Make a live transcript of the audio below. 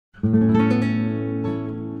Well,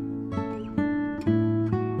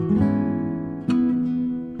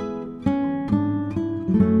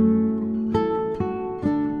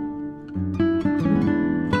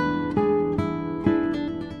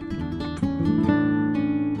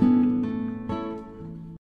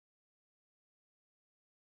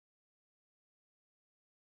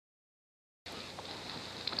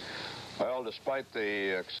 despite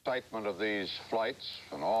the excitement of these flights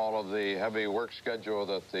and all of the heavy work schedule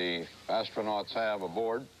that the astronauts have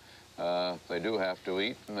aboard, they do have to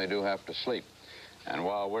eat and they do have to sleep. And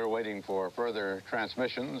while we're waiting for further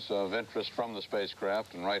transmissions of interest from the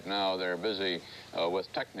spacecraft, and right now they're busy with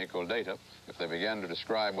technical data, if they begin to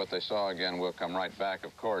describe what they saw again, we'll come right back,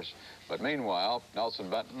 of course. But meanwhile,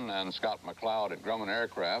 Nelson Benton and Scott McLeod at Grumman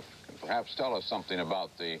Aircraft can perhaps tell us something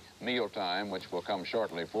about the mealtime, which will come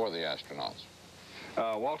shortly for the astronauts.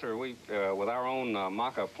 Walter, with our own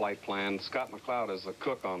mock-up flight plan, Scott McLeod is the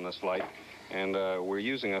cook on this flight. And we're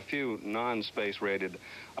using a few non-space rated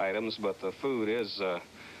items, but the food is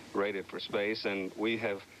rated for space, and we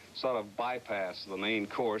have sort of bypassed the main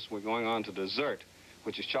course. We're going on to dessert,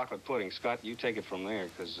 which is chocolate pudding. Scott, you take it from there,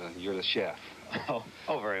 because you're the chef.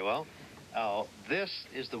 Oh, very well. This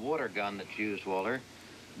is the water gun that's used, Walter.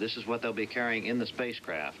 This is what they'll be carrying in the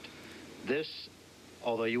spacecraft. This,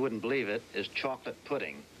 although you wouldn't believe it, is chocolate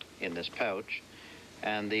pudding in this pouch.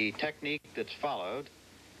 And the technique that's followed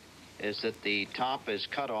is that the top is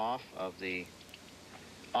cut off of the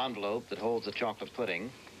envelope that holds the chocolate pudding.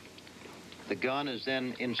 The gun is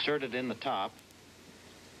then inserted in the top.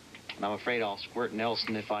 And I'm afraid I'll squirt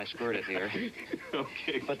Nelson if I squirt it here.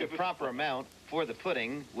 Okay. But the proper amount for the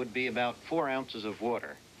pudding would be about 4 ounces of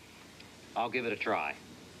water. I'll give it a try.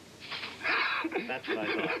 That's what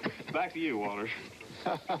I thought. Back to you, Walter.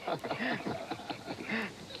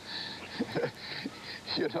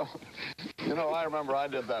 You know, I remember I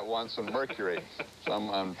did that once in Mercury.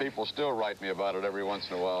 Some people still write me about it every once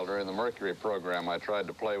in a while. During the Mercury program, I tried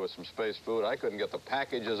to play with some space food. I couldn't get the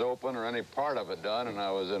packages open or any part of it done, and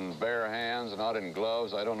I was in bare hands and not in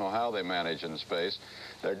gloves. I don't know how they manage in space.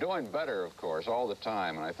 They're doing better, of course, all the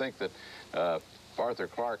time, and I think that Arthur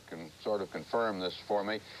Clark can sort of confirm this for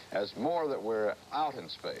me. As more that we're out in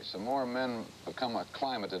space, the more men become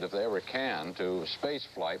acclimated, if they ever can, to space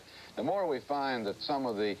flight, the more we find that some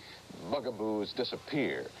of the bugaboos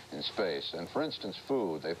disappear in space. And for instance,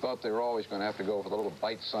 food. They thought they were always going to have to go for the little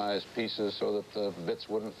bite-sized pieces so that the bits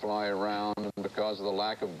wouldn't fly around. And because of the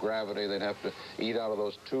lack of gravity, they'd have to eat out of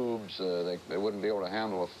those tubes. They wouldn't be able to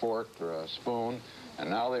handle a fork or a spoon. And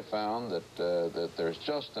now they found that there's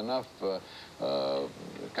just enough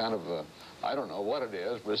I don't know what it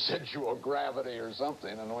is, residual gravity or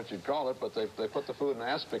something. I don't know what you'd call it, but they put the food in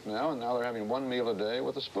aspic now, and now they're having one meal a day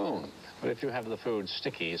with a spoon. But if you have the food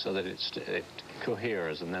sticky so that it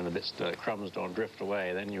coheres and then the crumbs don't drift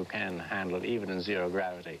away, then you can handle it even in zero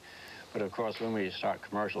gravity. But of course, when we start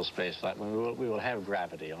commercial spaceflight, we will have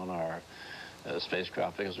gravity on our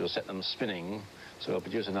spacecraft because we'll set them spinning, so we'll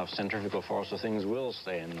produce enough centrifugal force so things will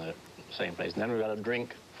stay in the same place. And then we've got to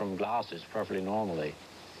drink from glasses perfectly normally.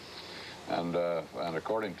 And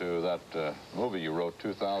according to that movie you wrote,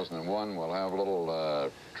 2001, we'll have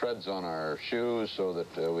little treads on our shoes so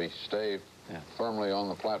that we stay firmly on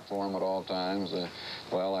the platform at all times.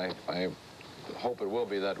 Well, I hope it will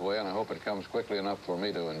be that way, and I hope it comes quickly enough for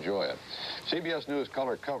me to enjoy it. CBS News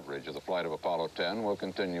color coverage of the flight of Apollo 10 will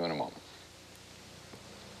continue in a moment.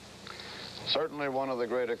 Certainly one of the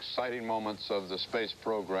great exciting moments of the space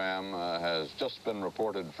program has just been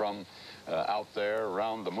reported from out there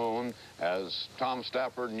around the moon as Tom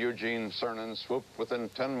Stafford and Eugene Cernan swooped within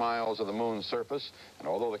 10 miles of the moon's surface. And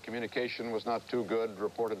although the communication was not too good,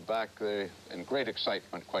 reported back in great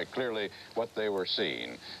excitement quite clearly what they were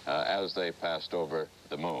seeing as they passed over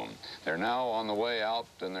the moon. They're now on the way out,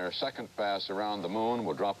 and their second pass around the moon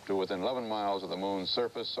will drop to within 11 miles of the moon's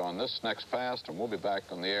surface on this next pass, and we'll be back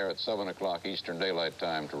on the air at 7 o'clock Eastern Daylight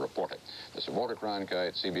Time to report it. This is Walter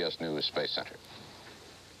Cronkite, CBS News Space Center.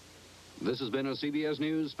 This has been a CBS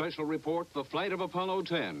News special report, The Flight of Apollo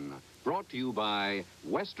 10, brought to you by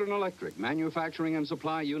Western Electric, Manufacturing and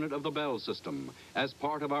Supply Unit of the Bell System, as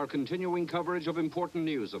part of our continuing coverage of important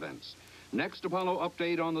news events. Next Apollo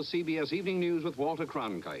update on the CBS Evening News with Walter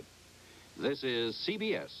Cronkite. This is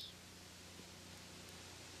CBS.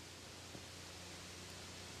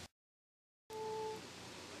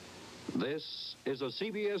 This is a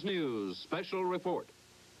CBS News special report,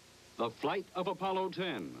 The Flight of Apollo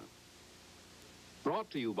 10.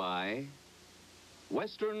 Brought to you by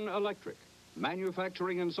Western Electric,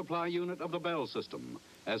 Manufacturing and Supply Unit of the Bell System,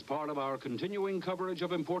 as part of our continuing coverage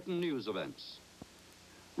of important news events.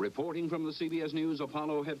 Reporting from the CBS News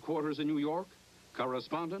Apollo headquarters in New York,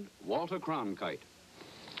 correspondent Walter Cronkite.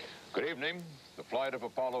 Good evening. The flight of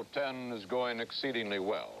Apollo 10 is going exceedingly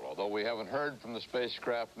well. Although we haven't heard from the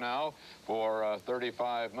spacecraft now for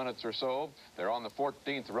 35 minutes or so, they're on the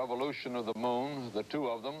 14th revolution of the moon, the two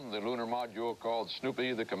of them, the lunar module called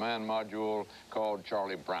Snoopy, the command module called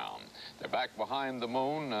Charlie Brown. They're back behind the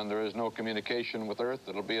moon, and there is no communication with Earth.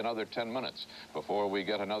 It'll be another 10 minutes before we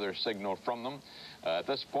get another signal from them. At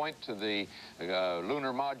this point, the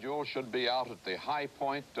lunar module should be out at the high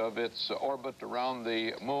point of its orbit around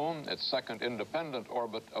the moon, its second independent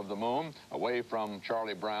orbit of the moon, away from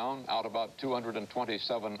Charlie Brown, out about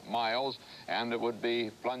 227 miles, and it would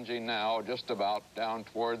be plunging now just about down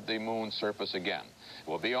toward the moon's surface again.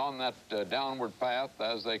 We'll be on that downward path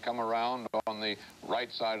as they come around on the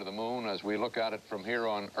right side of the moon as we look at it from here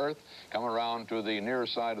on Earth, come around to the near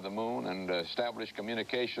side of the moon and establish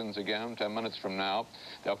communications again 10 minutes from now.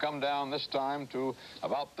 They'll come down this time to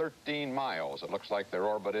about 13 miles. It looks like their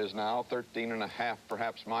orbit is now 13 and a half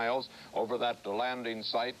perhaps miles over that landing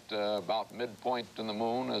site about midpoint in the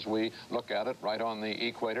moon as we look at it right on the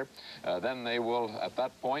equator. Then they will, at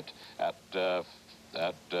that point, at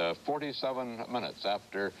 47 minutes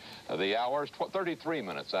after the hour, 33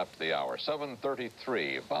 minutes after the hour,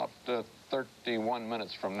 7:33, about 31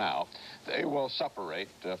 minutes from now, they will separate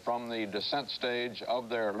from the descent stage of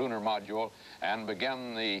their lunar module and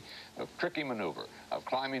begin the tricky maneuver of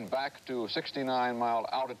climbing back to 69-mile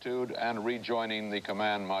altitude and rejoining the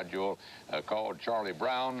command module called Charlie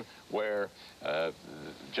Brown, where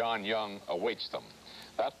John Young awaits them.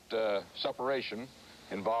 That separation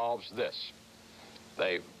involves this.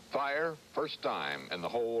 They fire first time in the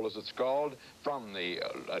hole, as it's called, from the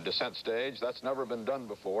descent stage. That's never been done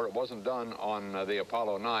before. It wasn't done on the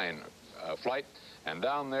Apollo 9 flight. And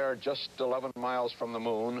down there, just 11 miles from the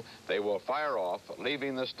moon, they will fire off,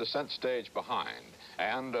 leaving this descent stage behind.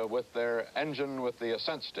 And with their engine with the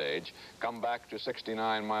ascent stage, come back to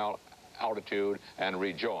 69-mile altitude and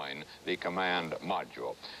rejoin the command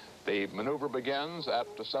module. The maneuver begins at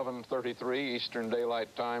 7:33 Eastern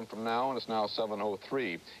Daylight Time from now, and it's now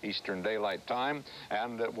 7:03 Eastern Daylight Time,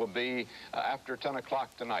 and it will be after 10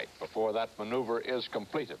 o'clock tonight before that maneuver is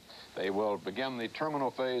completed. They will begin the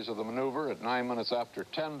terminal phase of the maneuver at 9 minutes after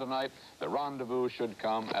 10 tonight. The rendezvous should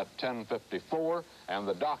come at 10:54, and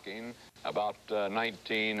the docking about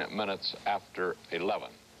 19 minutes after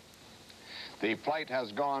 11. The flight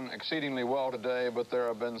has gone exceedingly well today, but there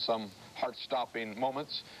have been some heart-stopping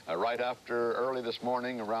moments right after early this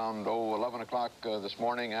morning, around 11 o'clock this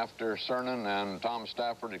morning, after Cernan and Tom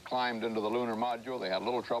Stafford had climbed into the lunar module. They had a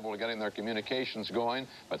little trouble getting their communications going,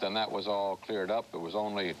 but then that was all cleared up. It was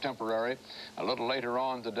only temporary. A little later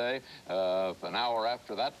on today, an hour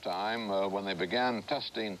after that time, when they began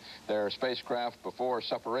testing their spacecraft before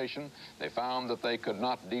separation, they found that they could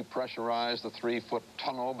not depressurize the 3-foot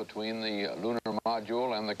tunnel between the lunar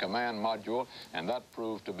module and the command module, and that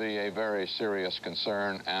proved to be a very serious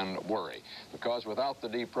concern and worry, because without the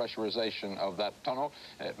depressurization of that tunnel,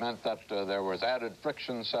 it meant that there was added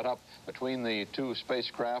friction set up between the two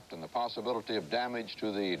spacecraft and the possibility of damage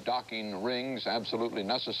to the docking rings absolutely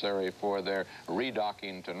necessary for their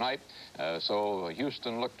redocking tonight. So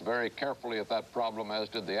Houston looked very carefully at that problem, as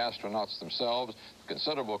did the astronauts themselves.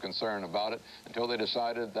 Considerable concern about it until they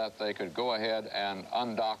decided that they could go ahead and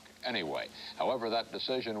undock anyway. However, that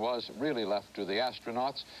decision was really left to the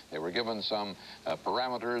astronauts. They were given some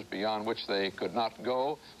parameters beyond which they could not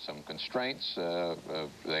go, some constraints.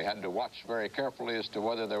 They had to watch very carefully as to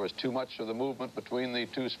whether there was too much of the movement between the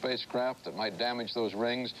two spacecraft that might damage those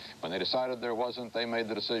rings. When they decided there wasn't, they made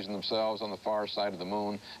the decision themselves on the far side of the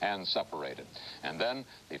moon and separated. And then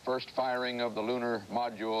the first firing of the lunar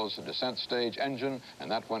module's descent stage engine,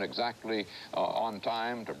 and that went exactly on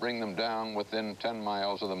time to bring them down within 10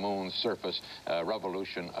 miles of the moon's surface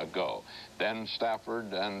revolution ago. Then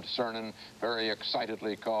Stafford and Cernan very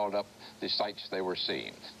excitedly called up the sights they were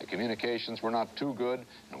seeing. The communications were not too good,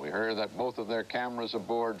 and we heard that both of their cameras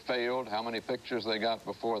aboard failed. How many pictures they got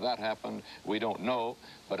before that happened, we don't know.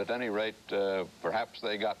 But at any rate, perhaps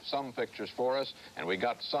they got some pictures for us, and we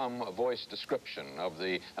got some voice description of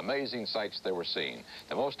the amazing sights they were seeing.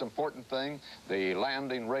 The most important thing, the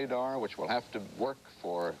landing radar, which will have to work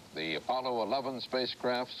for the Apollo 11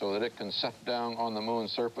 spacecraft so that it can set down on the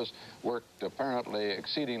moon's surface, worked apparently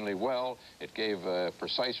exceedingly well. It gave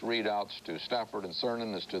precise readouts to Stafford and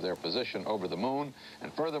Cernan as to their position over the moon,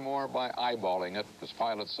 and furthermore, by eyeballing it, as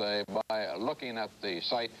pilots say, by looking at the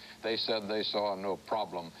site, they said they saw no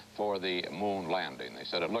problem for the moon landing. They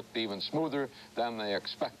said it looked even smoother than they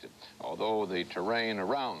expected, although the terrain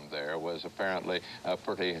around there was apparently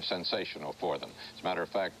pretty sensational for them. As a matter of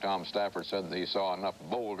fact, Tom Stafford said that he saw enough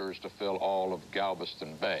boulders to fill all of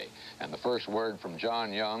Galveston Bay. And the first word from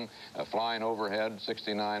John Young, flying overhead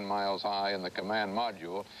 69 miles high in the command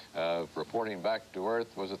module, reporting back to Earth,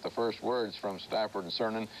 was that the first words from Stafford and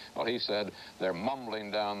Cernan, well, he said they're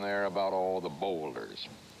mumbling down there about all the boulders.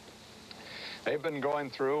 They've been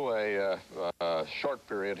going through a short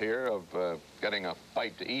period here of getting a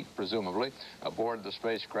bite to eat, presumably, aboard the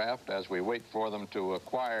spacecraft as we wait for them to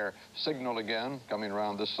acquire signal again, coming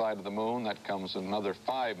around this side of the moon. That comes in another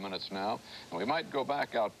 5 minutes now. And we might go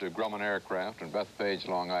back out to Grumman Aircraft in Bethpage,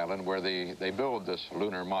 Long Island, where they build this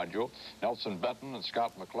lunar module. Nelson Benton and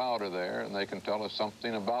Scott McCloud are there, and they can tell us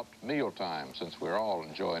something about mealtime, since we're all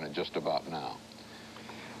enjoying it just about now.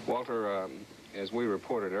 Walter, as we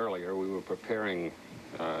reported earlier, we were preparing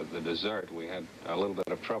the dessert. We had a little bit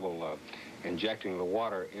of trouble injecting the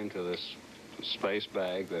water into this space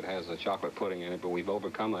bag that has the chocolate pudding in it, but we've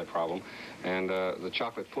overcome that problem, and the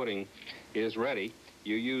chocolate pudding is ready.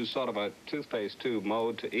 You use sort of a toothpaste tube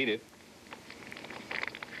mode to eat it,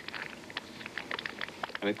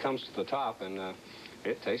 and it comes to the top, and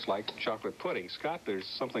it tastes like chocolate pudding. Scott, there's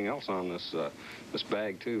something else on this this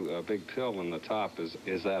bag, too, a big pill in the top.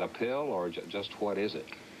 Is that a pill, or just what is it?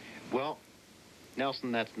 Well,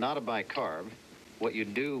 Nelson, that's not a bicarb. What you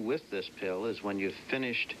do with this pill is when you've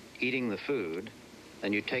finished eating the food,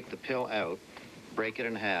 then you take the pill out, break it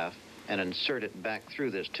in half, and insert it back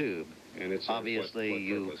through this tube. And it's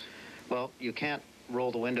obviously well, you can't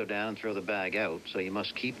roll the window down and throw the bag out, so you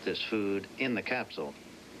must keep this food in the capsule,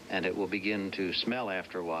 and it will begin to smell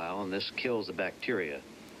after a while, and this kills the bacteria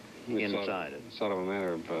inside it. Sort of a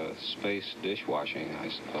matter of space dishwashing, I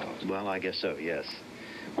suppose. Well, I guess so, yes.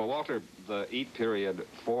 Well, Walter, the eat period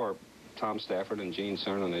for Tom Stafford and Gene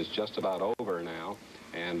Cernan is just about over now,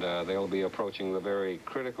 and they'll be approaching the very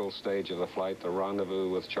critical stage of the flight, the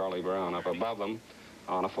rendezvous with Charlie Brown up above them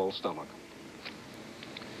on a full stomach.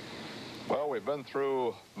 Well, we've been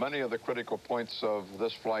through many of the critical points of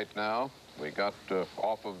this flight now. We got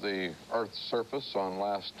off of the Earth's surface on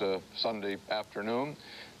last Sunday afternoon.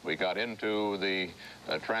 We got into the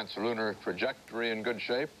translunar trajectory in good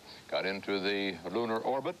shape, got into the lunar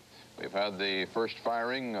orbit. We've had the first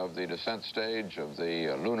firing of the descent stage of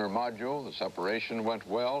the lunar module. The separation went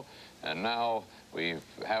well, and now we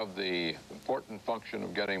have the important function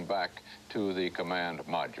of getting back to the command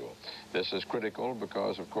module. This is critical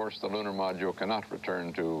because, of course, the lunar module cannot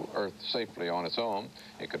return to Earth safely on its own.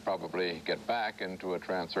 It could probably get back into a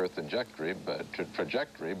trans-Earth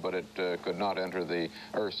trajectory, but it could not enter the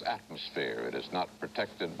Earth's atmosphere. It is not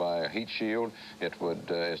protected by a heat shield.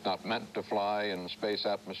 It's not meant to fly in the space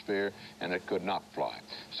atmosphere, and it could not fly.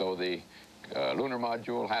 So the lunar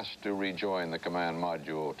module has to rejoin the command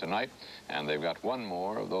module tonight, and they've got one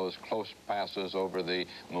more of those close passes over the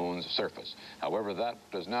moon's surface. However, that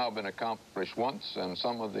has now been accomplished once, and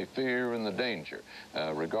some of the fear and the danger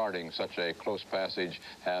regarding such a close passage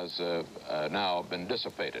has now been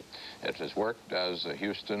dissipated. It has worked as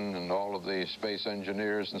Houston and all of the space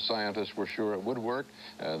engineers and scientists were sure it would work.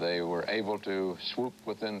 They were able to swoop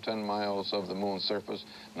within 10 miles of the moon's surface,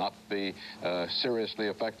 not be seriously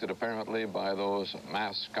affected apparently by those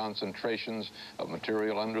mass concentrations of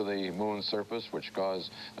material under the moon's surface, which cause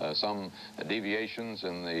some deviations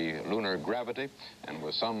in the lunar gravity, and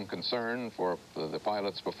with some concern for the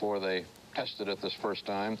pilots before they tested it this first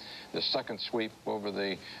time. The second sweep over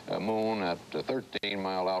the moon at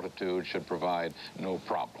 13-mile altitude should provide no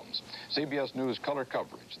problems. CBS News color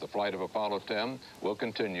coverage, the flight of Apollo 10, will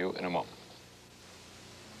continue in a moment.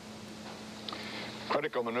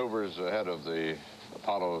 Critical maneuvers ahead of the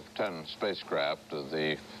Apollo 10 spacecraft,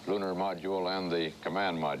 the lunar module and the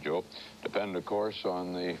command module, depend, of course,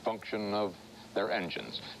 on the function of their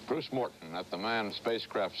engines. Bruce Morton at the Manned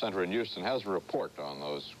Spacecraft Center in Houston has a report on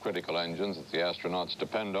those critical engines that the astronauts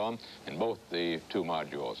depend on in both the two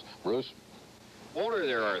modules. Bruce? Walter,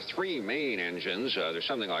 there are three main engines. There's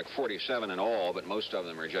something like 47 in all, but most of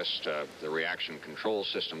them are just the reaction control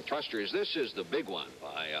system thrusters. This is the big one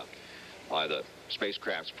by the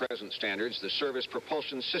spacecraft's present standards, the Service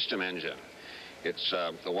Propulsion System engine. It's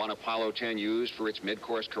the one Apollo 10 used for its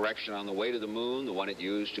mid-course correction on the way to the moon, the one it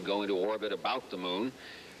used to go into orbit about the moon.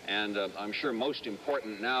 And I'm sure most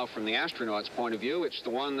important now from the astronauts' point of view, it's the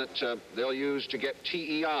one that they'll use to get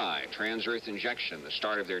TEI, trans-Earth injection, the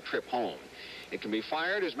start of their trip home. It can be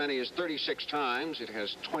fired as many as 36 times. It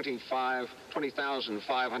has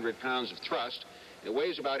 20,500 pounds of thrust, It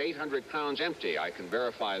weighs about 800 pounds empty. I can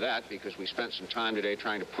verify that because we spent some time today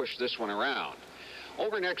trying to push this one around.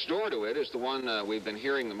 Over next door to it is the one we've been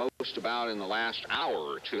hearing the most about in the last hour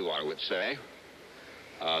or two, I would say.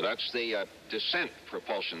 That's the descent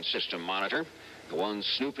propulsion system monitor. The one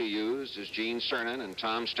Snoopy used as Gene Cernan and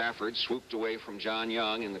Tom Stafford swooped away from John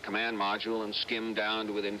Young in the command module and skimmed down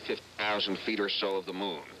to within 50,000 feet or so of the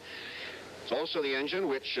moon. It's also the engine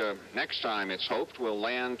which, next time it's hoped, will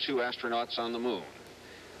land 2 astronauts on the moon.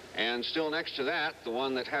 And still next to that, the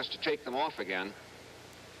one that has to take them off again.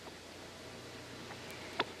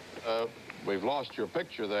 We've lost your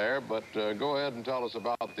picture there, but go ahead and tell us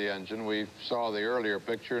about the engine. We saw the earlier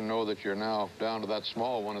picture and know that you're now down to that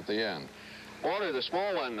small one at the end. Walter, the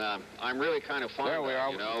small one, I'm really kind of fond of. There we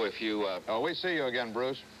are. You know, if you... Oh, we see you again,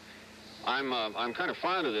 Bruce. I'm kind of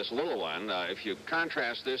fond of this little one. If you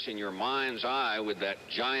contrast this in your mind's eye with that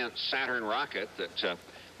giant Saturn rocket that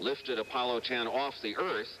lifted Apollo 10 off the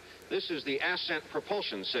Earth, this is the ascent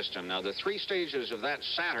propulsion system. Now, the 3 stages of that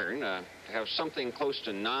Saturn have something close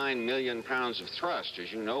to 9 million pounds of thrust,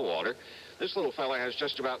 as you know, Walter. This little fella has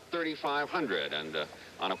just about 3,500, and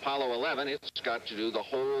on Apollo 11, it's got to do the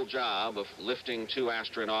whole job of lifting 2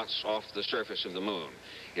 astronauts off the surface of the moon.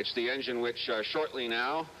 It's the engine which shortly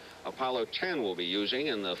now Apollo 10 will be using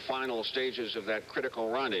in the final stages of that critical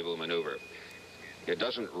rendezvous maneuver. It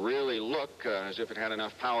doesn't really look as if it had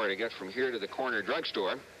enough power to get from here to the corner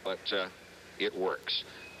drugstore, but it works.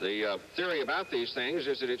 The theory about these things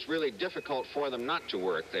is that it's really difficult for them not to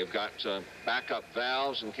work. They've got backup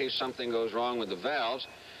valves in case something goes wrong with the valves.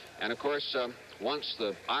 And, of course, once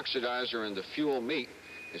the oxidizer and the fuel meet,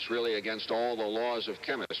 it's really against all the laws of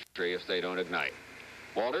chemistry if they don't ignite.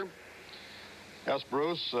 Walter? Yes,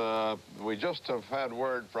 Bruce, we just have had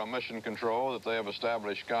word from Mission Control that they have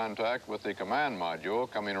established contact with the command module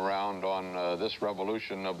coming around on this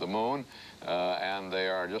revolution of the moon, and they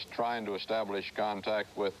are just trying to establish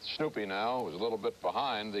contact with Snoopy now, who's a little bit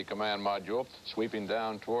behind the command module, sweeping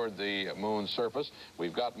down toward the moon's surface.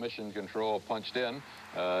 We've got Mission Control punched in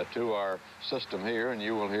to our system here, and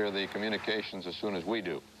you will hear the communications as soon as we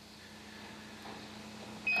do.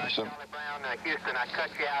 Charlie Brown, Houston, I cut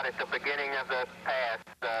you out at the beginning of the pass.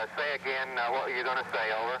 Say again what were you going to say,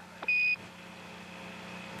 over.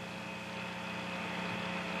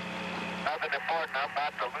 Nothing important. I'm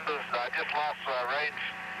about to lose. I just lost range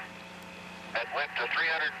that went to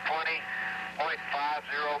 320.50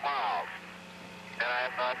 miles.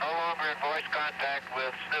 And I'm no longer in voice contact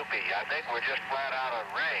with Snoopy. I think we're just flat out of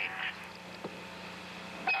range.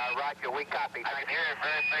 Roger, we copy. I can hear him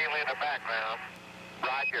very faintly in the background.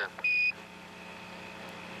 Roger.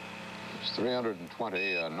 It's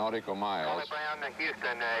 320 nautical miles. Charlie Brown,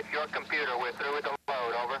 Houston, it's your computer. We're through with the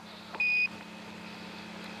load, over.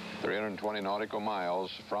 320 nautical miles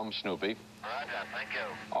from Snoopy. Roger, thank you.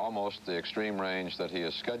 Almost the extreme range that he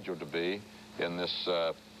is scheduled to be in this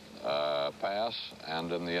pass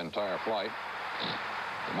and in the entire flight.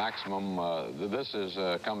 The maximum, this is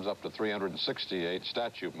comes up to 368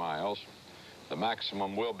 statute miles. The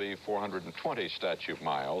maximum will be 420 statute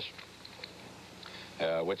miles,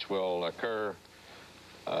 which will occur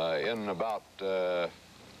in about 10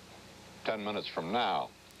 minutes from now,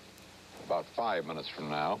 about 5 minutes from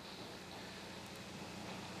now.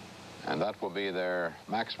 And that will be their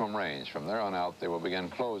maximum range. From there on out, they will begin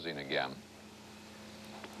closing again.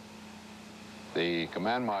 The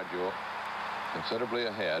command module, considerably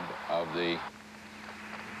ahead of the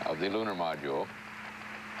lunar module.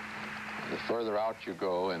 The further out you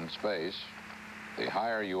go in space, the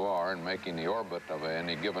higher you are in making the orbit of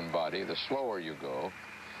any given body, the slower you go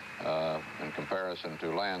in comparison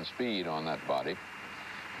to land speed on that body,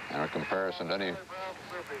 and in comparison to any... I'm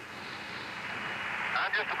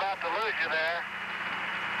just about to lose you there.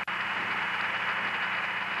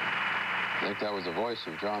 I think that was the voice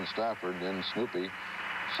of John Stafford in Snoopy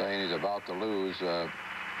saying he's about to lose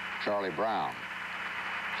Charlie Brown.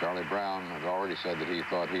 Charlie Brown had already said that he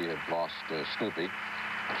thought he had lost Snoopy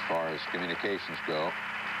as far as communications go.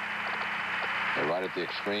 They're right at the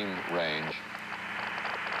extreme range.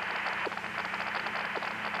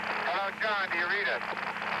 Hello, John, do you read us?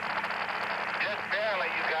 Just barely,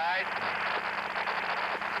 you guys.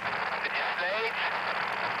 Did you stage?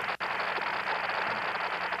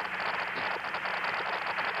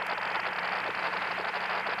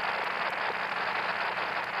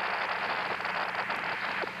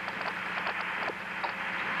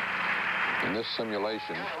 In this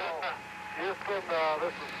simulation, Houston,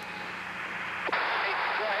 this is... Hey,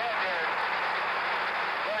 go ahead there.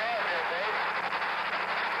 Go ahead there, Dave.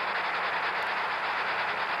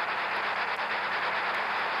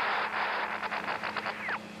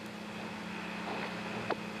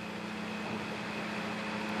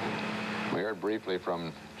 We heard briefly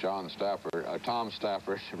from Tom Stafford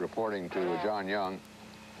reporting to John Young.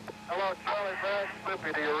 Hello, Charlie Brown,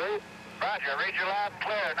 Snoopy, do you read? Roger, read you loud and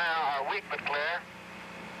clear now, or weak but clear.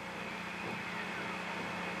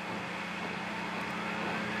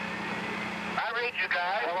 I read you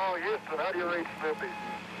guys. Hello, Houston, how do you read Snoopy?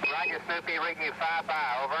 Roger, Snoopy, reading you 5-5,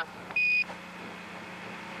 over.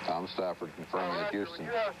 Tom Stafford confirming that Houston.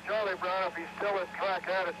 Would you ask Charlie Brown if he's still in track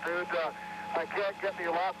attitude? I can't get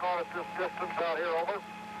any lock on at this distance out here, over.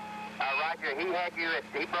 Roger, he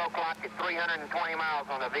broke clock at 320 miles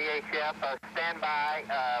on the VHF. Stand by.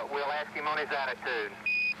 We'll ask him on his attitude.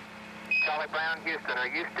 Charlie Brown, Houston,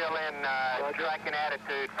 are you still in track and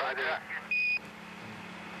attitude for the...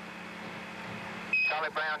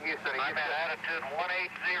 Charlie Brown, Houston, are you at attitude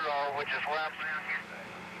 180, which is where I'm...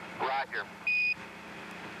 Roger.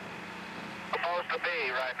 Supposed to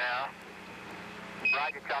be right now.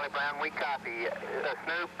 Roger, Charlie Brown, we copy.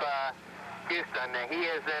 Snoop, Houston, he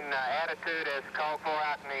is in attitude as called for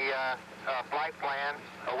out in the flight plan,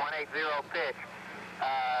 a 180 pitch.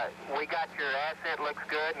 We got your ascent looks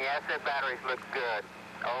good and your ascent batteries looks good.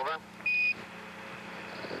 Over.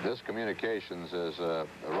 This communications is a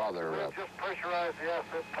rather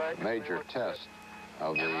major test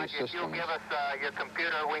of the system. If you'll give us your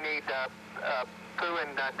computer, we need poo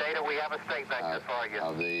and data. We have a state vector for you.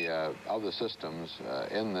 Of the systems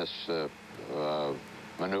in this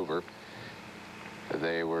maneuver,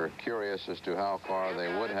 they were curious as to how far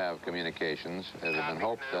they would have communications. It had been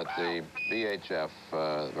hoped that the VHF,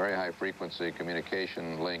 very high frequency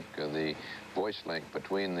communication link, the voice link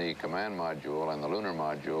between the command module and the lunar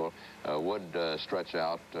module would stretch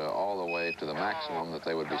out all the way to the maximum that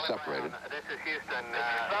they would be separated. This is Houston.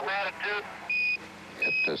 Some attitude.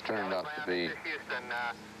 It has turned out to be... This is Houston.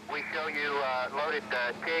 We show you loaded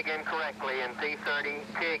TIG incorrectly in T30.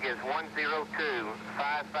 TIG is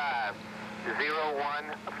 10255.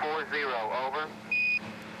 0140, over.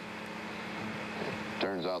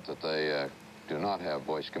 Turns out that they do not have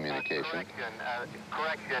voice communication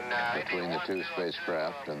between the two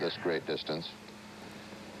spacecraft at this great distance.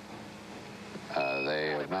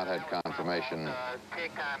 They have not had confirmation that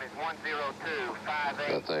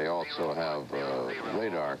they also have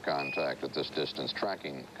radar contact at this distance,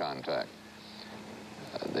 tracking contact.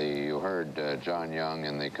 You heard John Young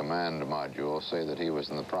in the command module say that he was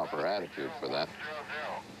in the proper attitude for that,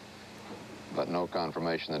 but no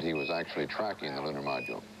confirmation that he was actually tracking the lunar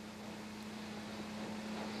module.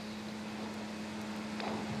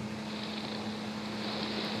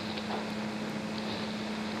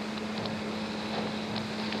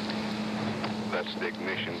 That's the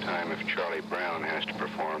ignition time if Charlie Brown has to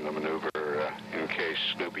perform the maneuver in case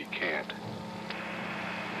Snoopy can't.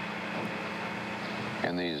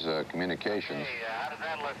 In these communications... Hey, how does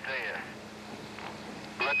that look to you?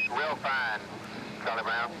 Looks real fine, Charlie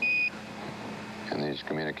Brown. In these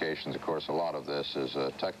communications, of course, a lot of this is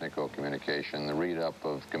technical communication, the read-up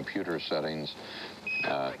of computer settings.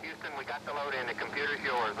 Houston, we got the load in. The computer's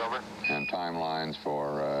yours, over. And timelines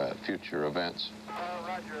for future events.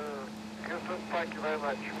 Roger, Houston, thank you very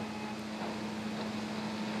much.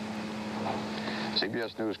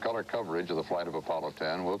 CBS News color coverage of the flight of Apollo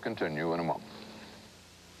 10 will continue in a moment.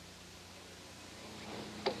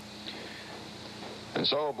 And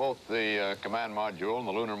so both the command module and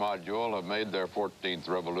the lunar module have made their 14th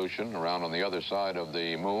revolution around on the other side of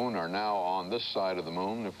the moon, are now on this side of the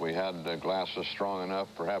moon. If we had glasses strong enough,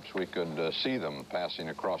 perhaps we could see them passing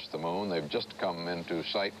across the moon. They've just come into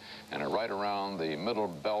sight and are right around the middle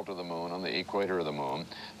belt of the moon, on the equator of the moon.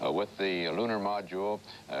 With the lunar module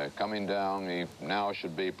coming down, he now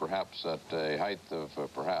should be perhaps at a height of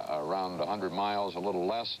around 100 miles, a little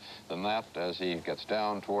less than that, as he gets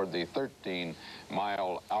down toward the 13-mile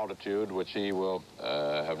altitude, which he will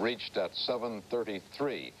have reached at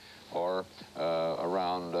 7:33, or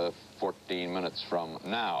around 14 minutes from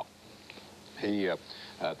now. He, at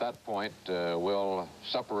that point, will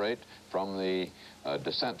separate from the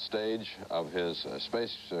descent stage of his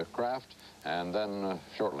spacecraft, and then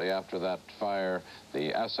shortly after that fire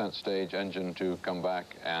the ascent stage engine to come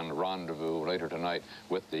back and rendezvous later tonight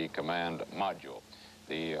with the command module.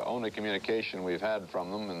 The only communication we've had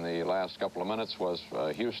from them in the last couple of minutes was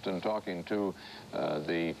Houston talking to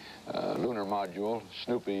the lunar module,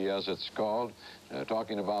 Snoopy as it's called,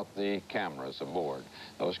 talking about the cameras aboard.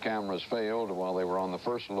 Those cameras failed while they were on the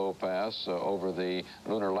first low pass over the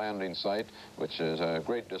lunar landing site, which is a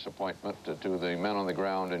great disappointment to the men on the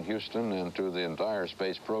ground in Houston and to the entire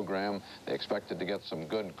space program. They expected to get some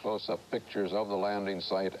good close-up pictures of the landing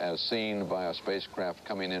site as seen by a spacecraft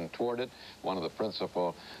coming in toward it. One of the principal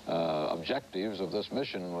objectives of this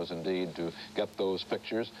mission was indeed to get those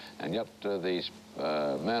pictures, and yet these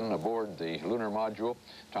men aboard the lunar module,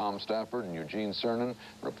 Tom Stafford and Eugene Cernan,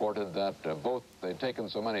 reported that they'd taken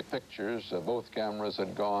so many pictures, both cameras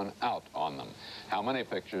had gone out on them. How many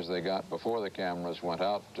pictures they got before the cameras went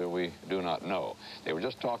out, we do not know. They were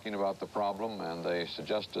just talking about the problem, and they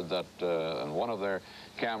suggested that in one of their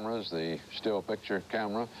cameras, the still picture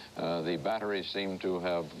camera, the battery seemed to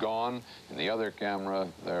have gone. In the other camera,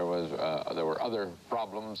 there were other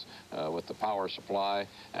problems with the power supply,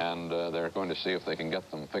 and they're going to see if they can get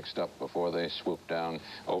them fixed up before they swoop down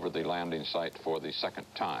over the landing site for the second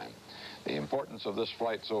time. The importance of this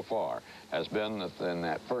flight so far has been that in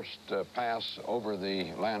that first pass over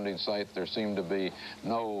the landing site, there seemed to be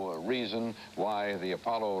no reason why the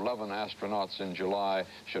Apollo 11 astronauts in July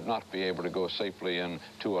should not be able to go safely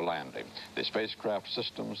into a landing. The spacecraft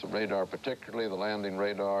systems, the radar particularly, the landing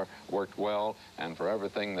radar, worked well, and for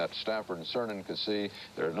everything that Stafford and Cernan could see,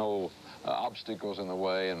 there are no obstacles in the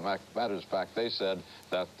way. In fact, matter of fact, they said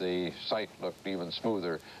that the site looked even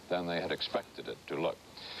smoother than they had expected it to look.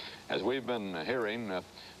 As we've been hearing,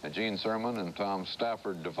 Gene Cernan and Tom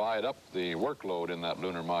Stafford divide up the workload in that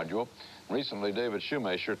lunar module. Recently, David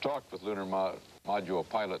Shoemaker talked with lunar module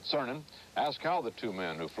pilot Cernan, asked how the two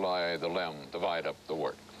men who fly the LEM divide up the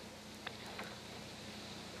work.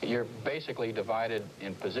 You're basically divided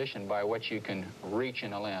in position by what you can reach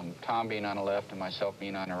in a LEM, Tom being on the left and myself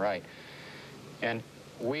being on the right. And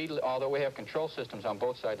although we have control systems on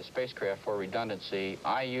both sides of the spacecraft for redundancy,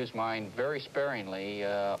 I use mine very sparingly,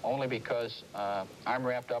 only because I'm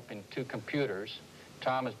wrapped up in two computers.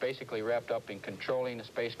 Tom is basically wrapped up in controlling the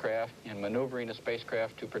spacecraft, in maneuvering the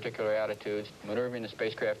spacecraft to particular attitudes, maneuvering the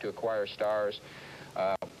spacecraft to acquire stars.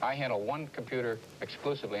 I handle one computer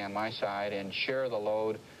exclusively on my side and share the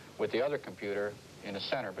load with the other computer in the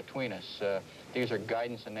center between us. These are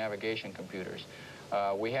guidance and navigation computers.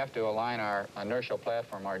 We have to align our inertial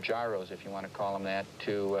platform, our gyros, if you want to call them that,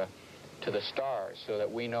 to the stars so that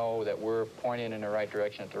we know that we're pointing in the right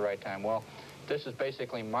direction at the right time. Well, this is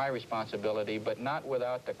basically my responsibility, but not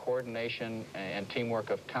without the coordination and teamwork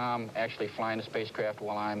of Tom actually flying the spacecraft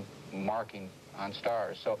while I'm marking on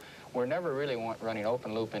stars. So we're never really running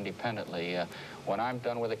open loop independently. When I'm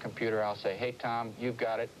done with a computer, I'll say, hey, Tom, you've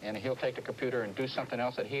got it, and he'll take the computer and do something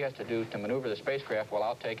else that he has to do to maneuver the spacecraft, while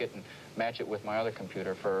I'll take it and match it with my other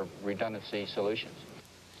computer for redundancy solutions.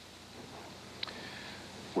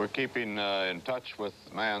 We're keeping in touch with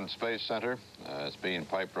Manned Space Center. It's being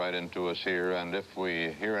piped right into us here, and if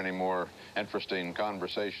we hear any more interesting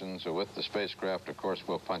conversations with the spacecraft, of course,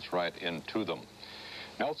 we'll punch right into them.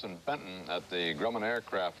 Nelson Benton at the Grumman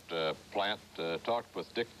Aircraft plant talked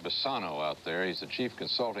with Dick Bisano out there. He's the chief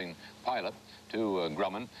consulting pilot to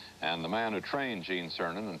Grumman and the man who trained Gene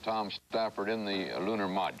Cernan and Tom Stafford in the lunar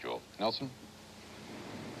module. Nelson?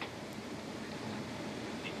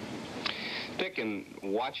 Dick, in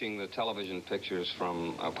watching the television pictures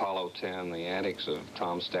from Apollo 10, the antics of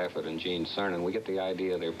Tom Stafford and Gene Cernan, we get the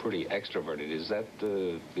idea they're pretty extroverted. Is that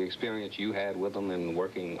the experience you had with them in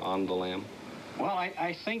working on the LEM? Well,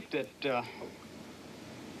 I think that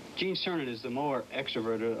Gene Cernan is the more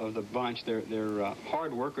extroverted of the bunch. They're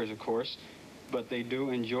hard workers, of course, but they do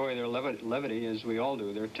enjoy their levity, as we all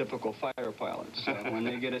do. They're typical fighter pilots. When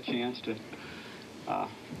they get a chance to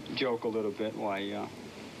joke a little bit, why,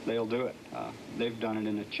 they'll do it. They've done it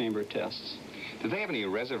in the chamber tests. Did they have any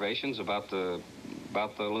reservations about the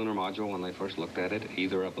lunar module when they first looked at it,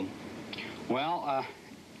 either of them? Well,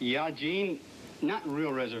 yeah, Gene, not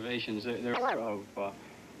real reservations. They're of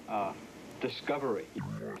discovery.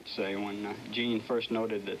 Say, when Gene first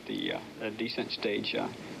noted that the descent stage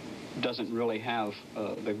doesn't really have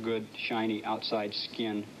the good, shiny outside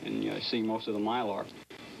skin, and you see most of the mylar,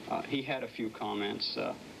 he had a few comments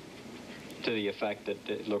to the effect that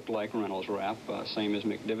it looked like Reynolds wrap, same as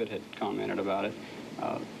McDivitt had commented about it.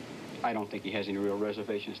 I don't think he has any real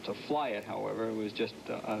reservations to fly it, however. It was just,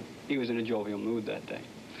 he was in a jovial mood that day.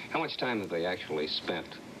 How much time have they actually spent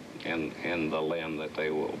in the LEM that they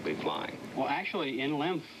will be flying? Well, actually, in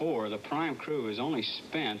LEM 4, the prime crew has only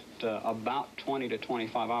spent about 20 to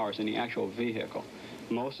 25 hours in the actual vehicle.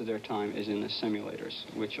 Most of their time is in the simulators,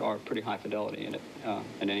 which are pretty high fidelity in it, at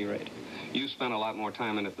any rate. You spent a lot more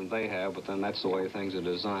time in it than they have, but then that's the way things are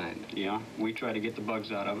designed. Yeah, we try to get the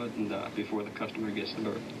bugs out of it and before the customer gets the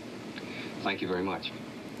bird. Thank you very much.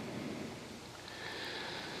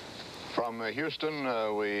 From Houston,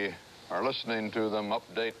 we are listening to them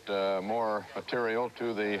update more material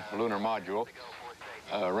to the lunar module,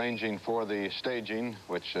 arranging for the staging,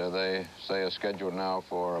 which they say is scheduled now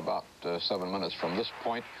for about 7 minutes from this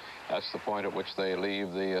point. That's the point at which they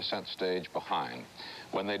leave the ascent stage behind.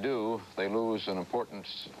 When they do, they lose an important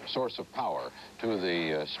source of power to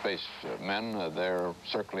the spacemen. They're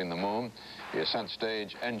circling the moon. The ascent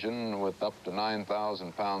stage engine, with up to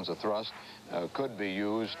 9,000 pounds of thrust, could be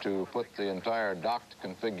used to put the entire docked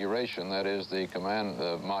configuration, that is the command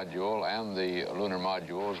module and the lunar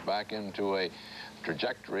modules, back into a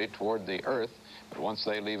trajectory toward the Earth. But once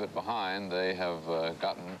they leave it behind, they have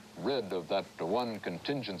gotten rid of that one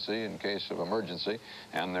contingency in case of emergency,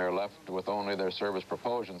 and they're left with only their service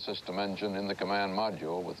propulsion system engine in the command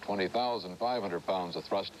module with 20,500 pounds of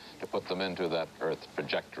thrust to put them into that Earth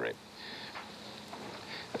trajectory.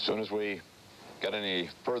 As soon as we get any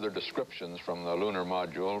further descriptions from the lunar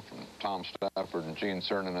module, from Tom Stafford and Gene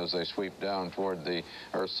Cernan as they sweep down toward the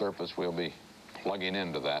Earth's surface, we'll be plugging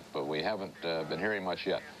into that, but we haven't been hearing much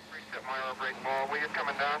yet.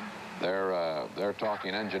 They're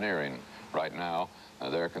talking engineering right now.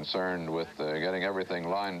 They're concerned with getting everything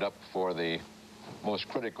lined up for the most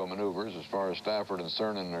critical maneuvers as far as Stafford and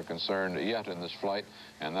Cernan are concerned yet in this flight,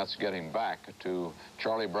 and that's getting back to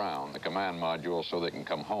Charlie Brown, the command module, so they can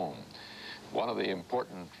come home. One of the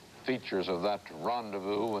important features of that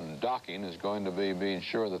rendezvous and docking is going to be being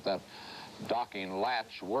sure that that docking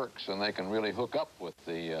latch works and they can really hook up with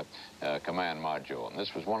the command module. And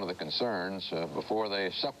this was one of the concerns before they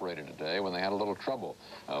separated today, when they had a little trouble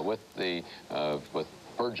with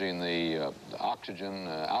purging the oxygen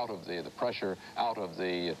out of the pressure out of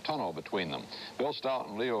the tunnel between them. Bill Stout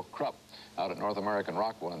and Leo Krupp out at North American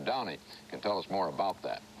Rockwell and Downey can tell us more about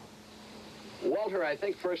that. Walter, I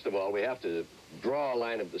think, first of all, we have to draw a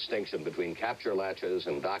line of distinction between capture latches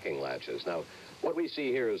and docking latches. Now, what we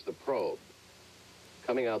see here is the probe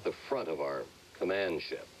coming out the front of our command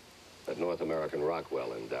ship at North American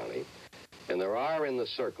Rockwell and Downey. And there are in the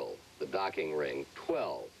circle, the docking ring,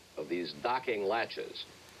 12 of these docking latches.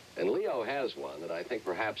 And Leo has one that I think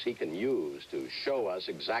perhaps he can use to show us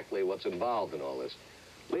exactly what's involved in all this.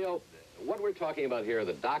 Leo, what we're talking about here are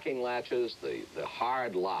the docking latches, the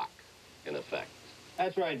hard lock, in effect.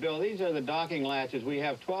 That's right, Bill. These are the docking latches. We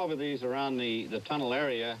have 12 of these around the tunnel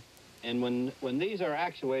area. And when these are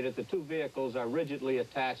actuated, the two vehicles are rigidly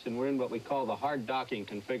attached, and we're in what we call the hard docking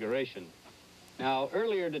configuration. Now,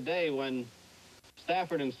 earlier today, when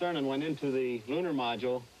Stafford and Cernan went into the lunar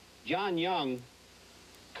module, John Young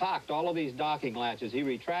cocked all of these docking latches. He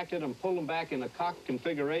retracted them, pulled them back in a cocked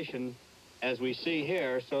configuration, as we see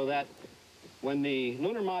here, so that when the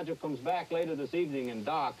lunar module comes back later this evening and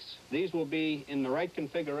docks, these will be in the right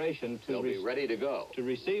configuration to... They'll be ready to go. ...to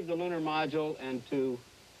receive the lunar module and to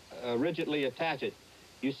rigidly attach it.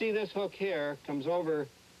 You see this hook here comes over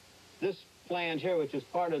this flange here, which is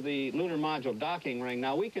part of the lunar module docking ring.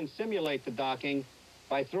 Now, we can simulate the docking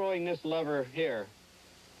by throwing this lever here.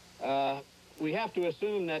 We have to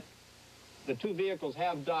assume that the two vehicles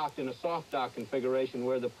have docked in a soft dock configuration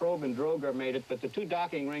where the probe and drogue are mated, but the two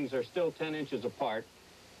docking rings are still 10 inches apart.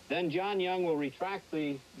 Then John Young will retract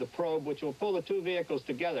the probe, which will pull the two vehicles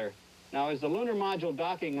together. Now, as the lunar module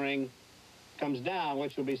docking ring comes down,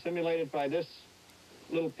 which will be simulated by this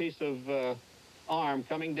little piece of arm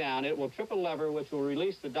coming down, it will trip a lever which will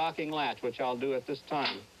release the docking latch, which I'll do at this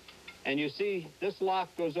time. And you see this lock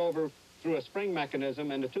goes over through a spring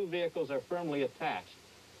mechanism, and the two vehicles are firmly attached.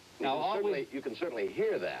 Now, you can certainly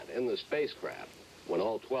hear that in the spacecraft when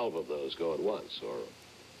all 12 of those go at once,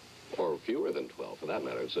 or fewer than 12 for that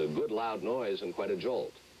matter. It's a good loud noise and quite a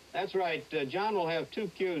jolt. That's right. John will have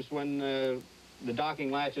two cues when the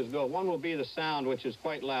docking latches go. One will be the sound, which is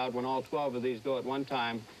quite loud when all 12 of these go at one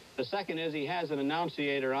time. The second is he has an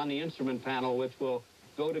annunciator on the instrument panel which will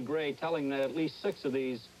go to gray, telling that at least 6 of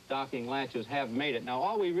these docking latches have made it. Now,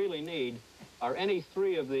 all we really need are any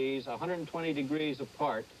 3 of these 120 degrees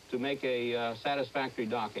apart to make a satisfactory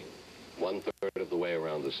docking. 1/3 of the way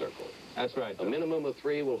around the circle. That's right. A minimum of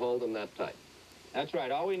 3 will hold them that tight. That's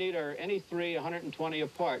right. All we need are any 3 120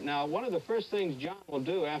 apart. Now, one of the first things John will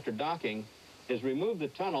do after docking is remove the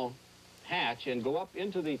tunnel hatch and go up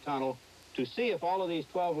into the tunnel to see if all of these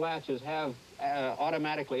 12 latches have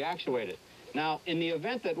automatically actuated. Now, in the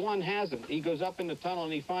event that one hasn't, he goes up in the tunnel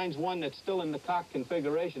and he finds one that's still in the cock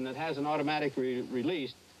configuration that has an automatic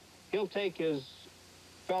release. He'll take his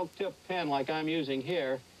felt tip pen, like I'm using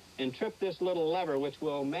here, and trip this little lever, which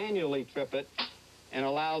will manually trip it and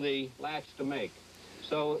allow the latch to make.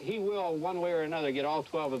 So he will, one way or another, get all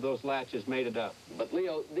 12 of those latches mated up. But,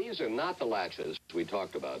 Leo, these are not the latches we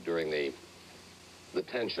talked about during the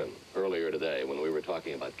tension earlier today when we were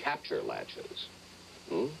talking about capture latches.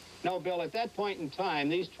 No, Bill, at that point in time,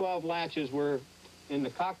 these 12 latches were in the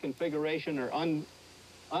cock configuration or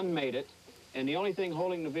unmated, And the only thing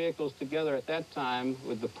holding the vehicles together at that time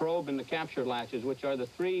was the probe and the capture latches, which are the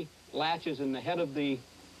 3 latches in the head of the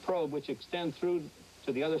probe which extend through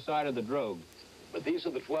to the other side of the drogue. But these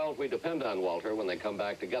are the 12 we depend on, Walter, when they come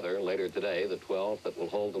back together later today, the 12 that will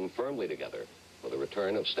hold them firmly together for the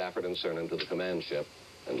return of Stafford and Cernan to the command ship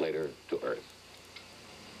and later to Earth.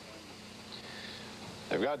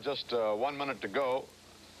 They've got just 1 minute to go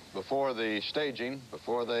before the staging,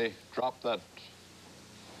 before they drop that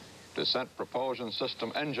descent propulsion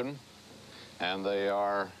system engine, and they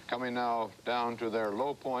are coming now down to their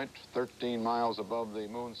low point, 13 miles above the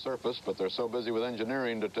moon's surface, but they're so busy with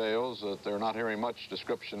engineering details that they're not hearing much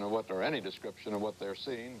description of or any description of what they're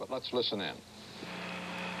seeing, but let's listen in.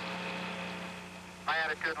 My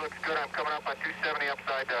attitude looks good. I'm coming up on 270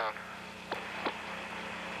 upside down.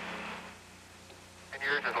 And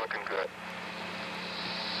yours is looking good.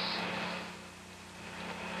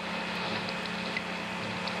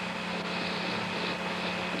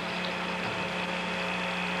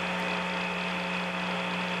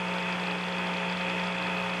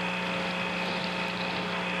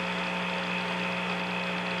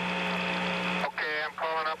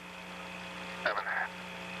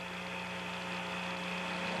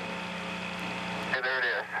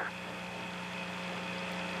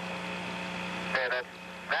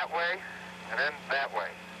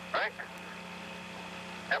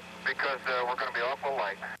 We're going to be awful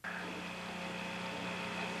light.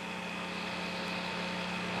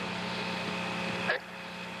 Okay.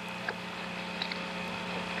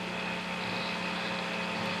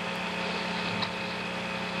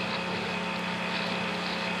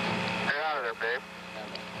 Get out of there, babe.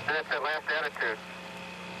 That's that last attitude.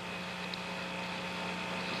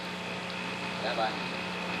 Bye-bye.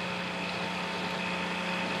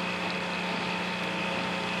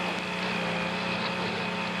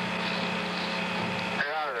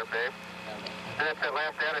 Babe. That's that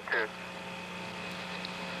last attitude.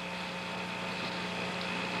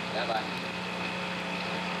 Bye-bye.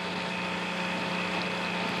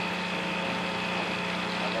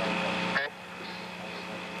 Okay.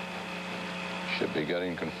 Should be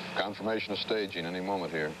getting confirmation of staging any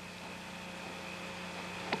moment here.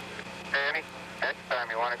 Danny, next time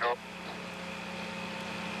you want to go.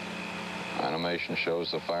 Animation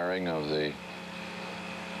shows the firing of the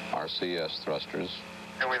RCS thrusters.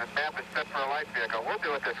 And the map is set for a light vehicle. We'll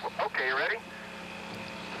do it this way. Okay, you ready?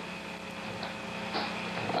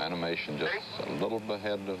 Animation just a little bit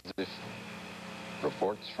ahead of the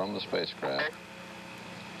reports from the spacecraft. Okay.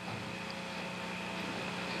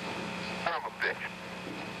 Son of a bitch.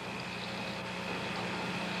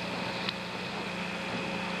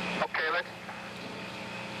 Okay, let's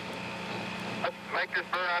make this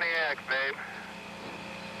burn on the eggs, babe.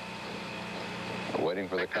 We're waiting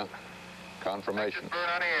for the confirmation. Burn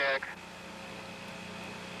on the egg.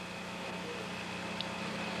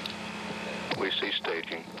 We see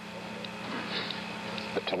staging.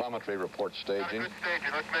 The telemetry reports staging. Good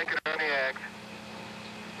staging. Let's make it on the egg.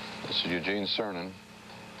 This is Eugene Cernan.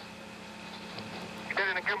 You get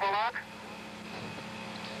in the gimbal lock?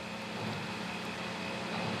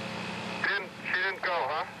 She didn't go,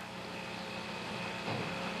 huh?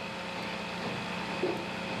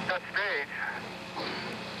 Got stage.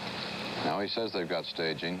 Now he says they've got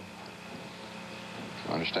staging.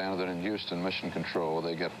 I understand that in Houston Mission Control,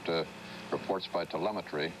 they get reports by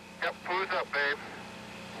telemetry. Yep, who's up, babe?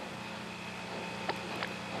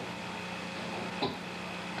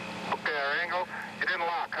 Okay, our angle, you didn't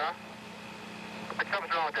lock, huh?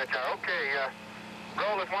 Something's wrong with that car. Okay,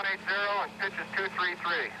 roll is 180 and pitch is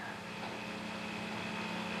 233.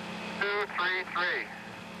 233.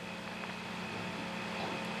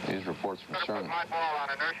 These reports from Cernan. Put my ball on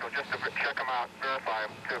inertial just to check them out, verify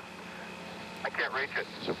them, too. I can't reach it.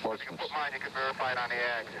 These reports if you can put mine, you can verify it on the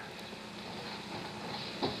ag.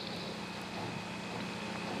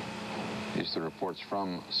 These are the reports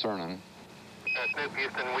from Cernan. Snoopy,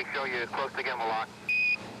 Houston, we show you close to gimbal lock.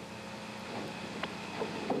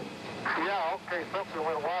 Yeah, okay, something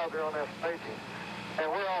went wild there on that staging. And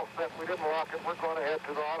we're all set. We didn't lock it. We're going ahead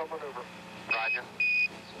to the auto maneuver. Roger.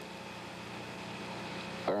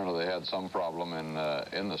 Apparently they had some problem in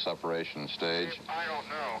the separation stage. I don't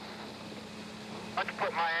know. Let's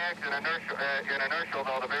put my ags in inertial,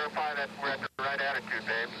 though, to verify that we're at the right attitude,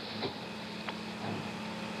 babe.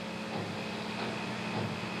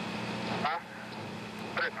 Huh?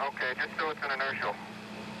 Okay, just so it's in inertial.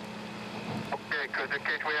 Okay, because in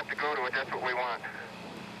case we have to go to it, that's what we want.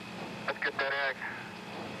 Let's get that ag.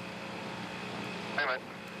 Wait a minute.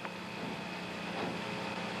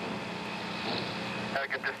 Gotta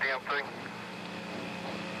get this damn thing.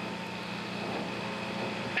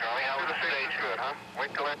 Charlie, how was the staging? Tom.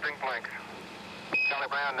 Wait till that thing blinks. Charlie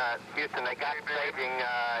Brown, Houston, they got staging.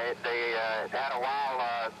 They had a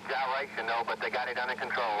wild gyration, though, but they got it under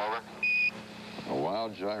control. Over. A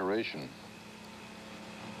wild gyration.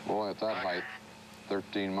 Boy, at that height,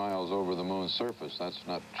 13 miles over the moon's surface, that's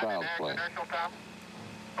not child's play. Inertial, Tom?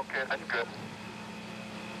 Okay, that's good.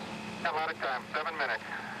 Got a lot of time, 7 minutes.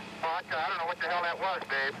 Well, I don't know what the hell that was,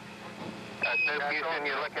 Dave. Snoopy, Houston,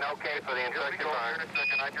 you're looking okay for the insertion burn.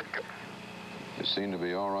 You seem to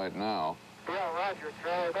be all right now. Yeah, Roger,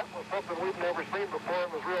 Charlie. That was something we've never seen before.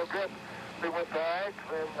 It was real good. We went to Ags,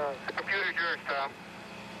 and the computer's yours, Tom.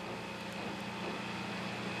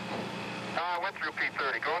 I went through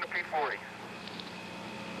P30. Going to P40.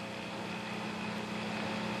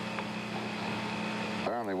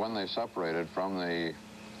 Apparently, when they separated from the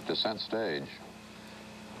descent stage,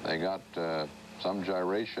 they got some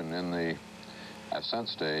gyration in the ascent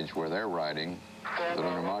stage where they're riding the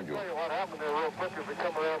lunar module. I'll tell you what happened there real quick as we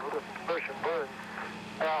come around with this insertion burn.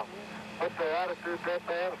 With the attitude that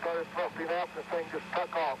band started thrusting up, the thing just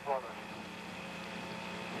took off on us.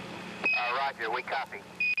 Roger, we copy.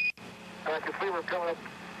 And I could see we're coming up,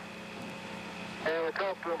 and it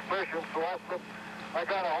comes to insertion, so I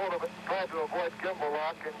got a hold of it, tried to avoid gimbal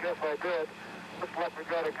lock, and guess I did. Looks like we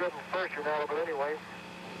got a good insertion out of it anyway.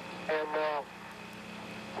 And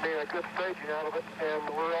a good staging out of it,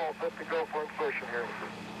 and we're all set to go for insertion here.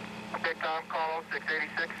 Okay, Tom, call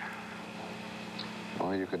 0686.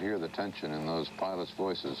 Well, you could hear the tension in those pilots'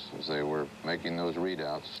 voices as they were making those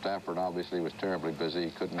readouts. Stafford obviously was terribly busy.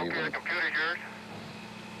 He couldn't even... Okay, the computer's yours.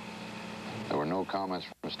 There were no comments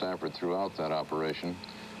from Stafford throughout that operation.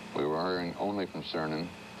 We were hearing only from Cernan,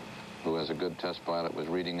 who, as a good test pilot, was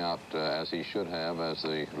reading out, as he should have, as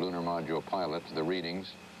the lunar module pilot, the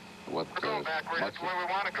readings. What, we're going backwards. That's where we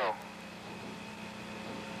want to go.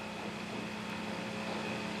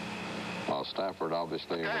 Well, Stafford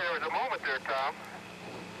obviously... Okay, there was a moment there, Tom.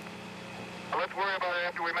 Well, let's worry about it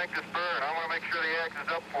after we make this burn. I want to make sure the axe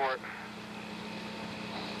is up for it.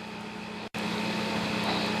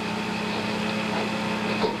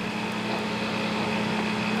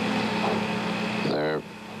 They have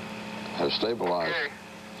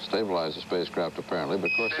stabilized the spacecraft apparently,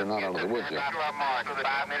 but of course they're not out of the woods yet. Mark,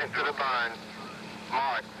 5 minutes to the burn.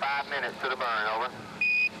 Mark, 5 minutes to the burn, over.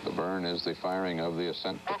 The burn is the firing of the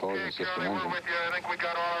ascent propulsion system engine. We're with you. I think we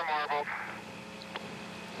got all our marbles.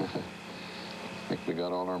 I think we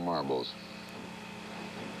got all our marbles.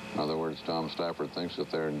 In other words, Tom Stafford thinks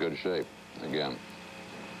that they're in good shape again.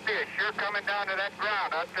 It's sure coming down to that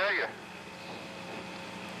ground, I'll tell you.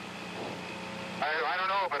 I don't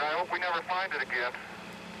know, but I hope we never find it again.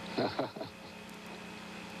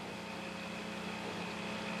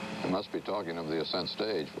 They must be talking of the ascent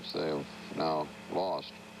stage, which they have now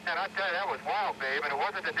lost. And I tell you, that was wild, babe, and it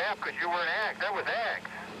wasn't the dap because you weren't Ags. That was Ags.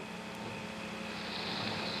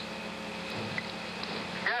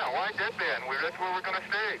 Yeah, why did Ben? That's where we're going to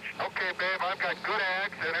stage. Okay, babe, I've got good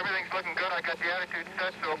Ags, and everything's looking good. I got the attitude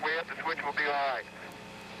set, so if we have to switch, we'll be all right.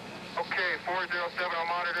 Okay, 407 on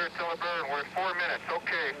monitor until the burn. We're at 4 minutes.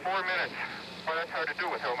 Okay, 4 minutes. Well, that's hard to do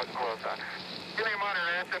with helmet and gloves on. Give me a monitor,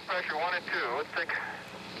 ascent pressure 1 and 2. Let's take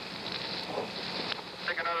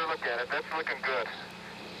another look at it. That's looking good.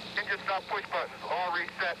 Engine stop push buttons, all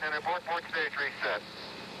reset, and then board stage reset.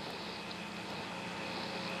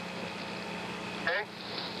 Okay?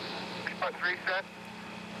 Push buttons reset.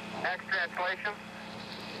 X translation.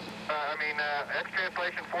 X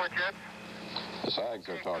translation 4 jets. The SAGs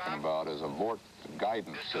they're talking about is a VORT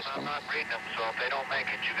guidance system. I'm not reading them, so if they don't make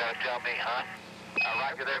it, you gotta tell me, huh?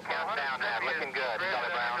 Roger, they're counting down now. Looking good, Charlie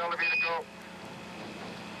Brown.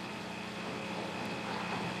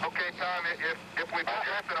 Okay, Tom, if we got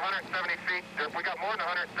less than 170 feet, if we got more than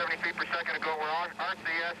 170 feet per second to go, we're on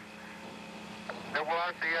RCS. Then we'll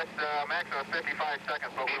RCS maximum 55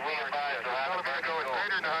 seconds, but we will RCS. If elevator goes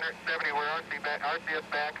greater than 170, we're RCS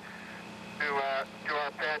back to our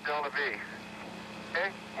pad Delta V. Okay,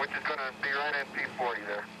 which is going to be right in P40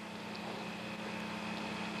 there.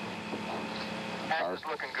 That's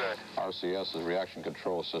looking good. RCS is Reaction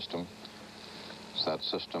Control System. It's that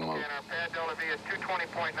system of... And our pad Delta V is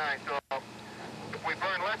 220.9, so if we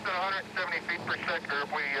burn less than 170 feet per second, or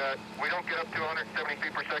if we don't get up to 170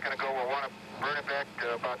 feet per second to go, we'll want to burn it back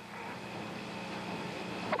to about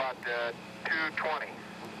 220.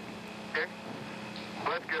 Okay?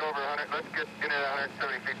 Let's get over 100, let's get into the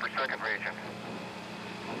 170 feet per second region.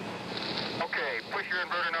 Okay, push your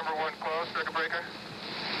inverter number 1 close, circuit breaker.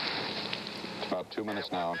 It's about 2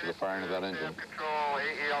 minutes now into the firing of that engine. Control,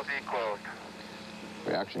 AELD closed.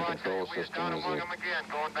 Reaction control system is down among them again,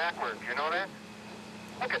 going backwards, you know that?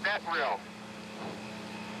 Look at that rill.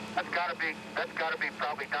 That's gotta be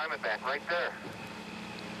probably Diamondback right there.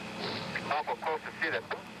 Awful close to see that.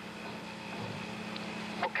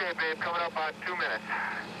 Okay, babe, coming up on 2 minutes.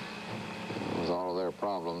 With all of their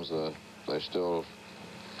problems, they're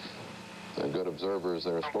good observers.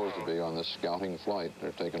 They're supposed to be on this scouting flight.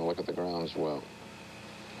 They're taking a look at the ground as well.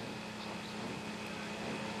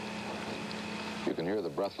 You can hear the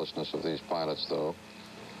breathlessness of these pilots, though.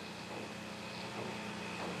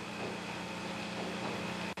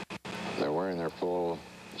 They're wearing their full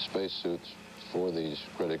space suits for these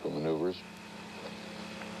critical maneuvers.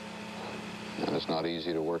 And it's not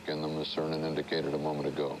easy to work in them, as Cernan indicated a moment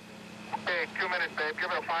ago. Okay, 2 minutes, babe.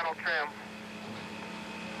 Give it a final trim.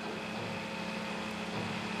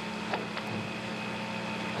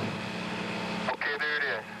 Okay, there it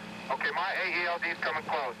is. Okay, my AELD's coming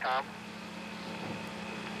close, Tom.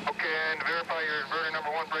 Okay, and verify your inverter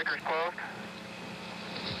number 1 breaker's closed.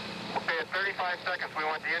 Okay, at 35 seconds, we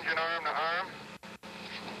want the engine arm to arm.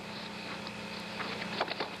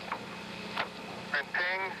 And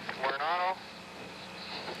ping, we're in auto.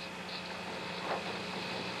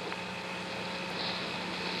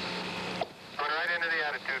 Going right into the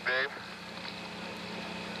attitude, babe.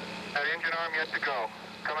 That engine arm yet to go.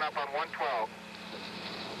 Coming up on 112.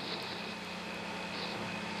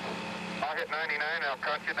 I'll hit 99 and I'll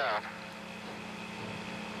cut you down.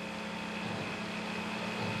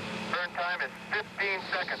 Burn time is 15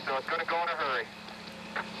 seconds, so it's going to go in a hurry.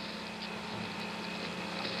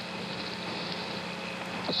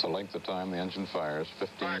 That's the length of time the engine fires,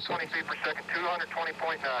 15 seconds. 120 feet per second,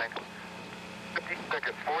 220.9. 50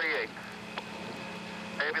 seconds, 48.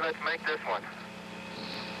 Baby, let's make this one.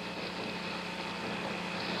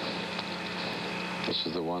 This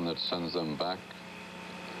is the one that sends them back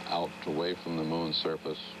out away from the moon's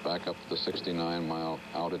surface, back up to the 69-mile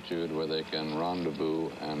altitude where they can rendezvous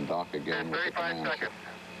and dock again with the command ship. 35 seconds.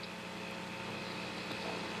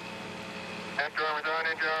 After arm is on,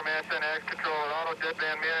 engine arm, SNX, control at auto,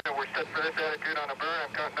 deadband mirror. We're set for this attitude on a burn.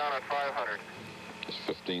 I'm counting down on 500. This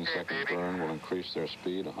 15-second burn will increase their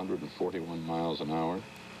speed 141 miles an hour.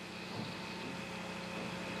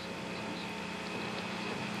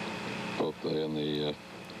 Both they and the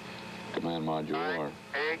command module are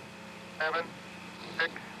 8, 7,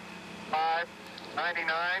 6, 5,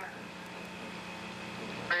 99,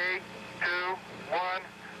 3, 2, 1,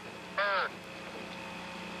 burn.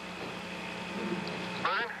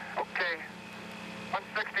 Burn? Okay.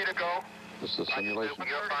 160 to go. This is a simulation.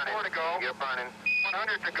 134 to go. You're burning.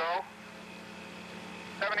 100 to go.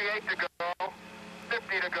 78 to go.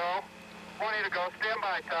 50 to go. 20 to go. Stand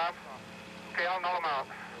by, Tom. Okay, I'll null them out.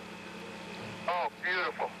 Oh,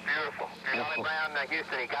 beautiful, beautiful. Charlie Brown,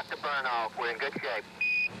 Houston, he got the burn off. We're in good shape.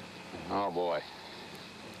 Oh, boy.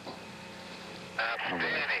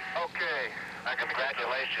 Outstanding. Okay.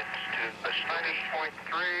 Congratulations to the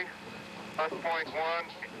 -0.3, plus 0.1.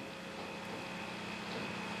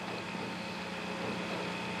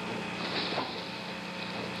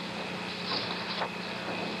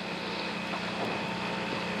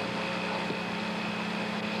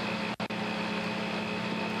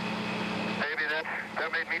 That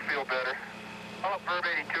made me feel better. I'll up Verb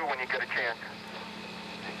 82 when you get a chance.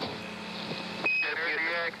 There's the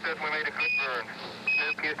egg says we made a good burn.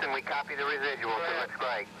 Snoop, Houston, we copy the residual, so that's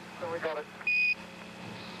great. So we got it.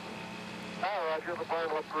 All right, the burn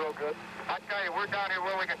looked real good. I tell you, we're down here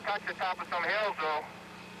where we can touch the top of some hills, though.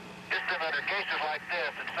 Just in under cases like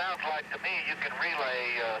this, it sounds like to me you can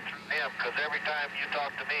relay through him, because every time you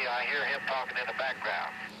talk to me, I hear him talking in the background.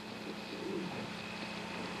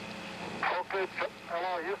 Okay,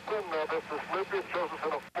 hello, Houston. This is Snoopy. It shows us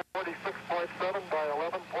in a 46.7 by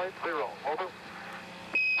 11.0. Over.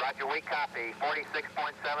 Roger, we copy.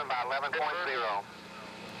 46.7 by 11.0.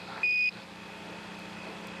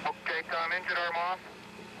 Okay, Tom, engine arm off.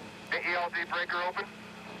 AELD breaker open.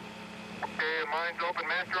 Okay, mine's open.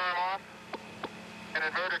 Master arm off. And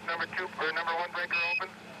inverter number 1 breaker open.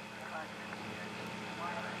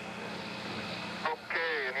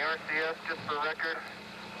 Okay, and the RCS, just for record,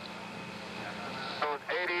 so it's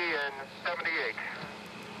 80 and 78.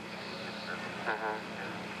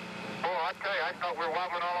 Oh, I tell you, I thought we were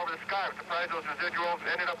wobbling all over the sky. I'm surprised those residuals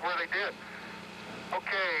ended up where they did.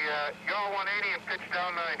 Okay, yaw 180 and pitch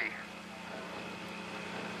down 90.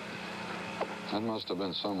 That must have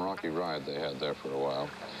been some rocky ride they had there for a while.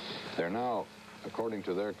 They're now, according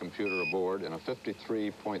to their computer aboard, in a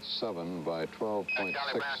 53.7 by 12.6 Charlie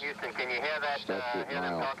Brown, Houston, can you hear that? Hear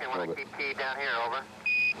them talking when I keep keyed down here, over?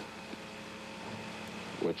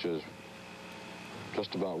 which is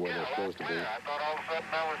just about where they're supposed to be. I thought all of a sudden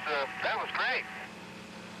that was great.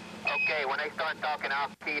 Okay, when they start talking, I'll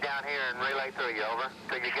key down here and relay through you, over,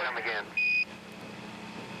 till you get them again.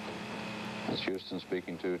 That's Houston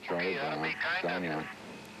speaking to Charlie Brown, John Young.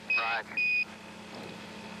 Right.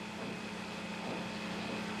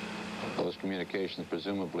 Those communications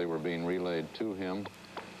presumably were being relayed to him,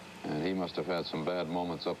 and he must have had some bad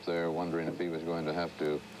moments up there, wondering if he was going to have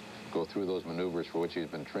to go through those maneuvers for which he's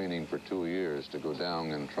been training for 2 years, to go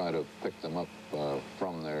down and try to pick them up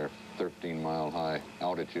from their 13-mile high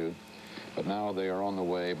altitude. But now they are on the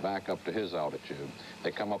way back up to his altitude.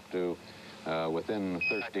 They come up to within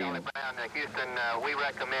 13... Charlie Brown, Houston, we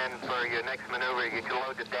recommend for your next maneuver you can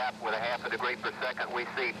load the DAP with a half a degree per second. We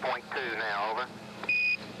see 0.2 now, over.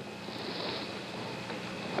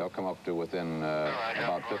 They'll come up to within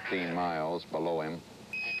about 15 miles below him,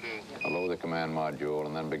 below the command module,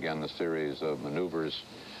 and then begin the series of maneuvers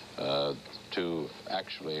to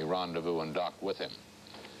actually rendezvous and dock with him.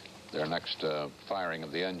 Their next firing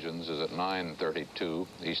of the engines is at 9:32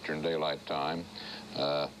 Eastern Daylight Time.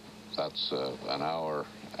 That's an hour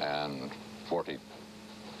and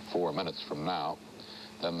 44 minutes from now.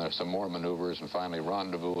 Then there's some more maneuvers, and finally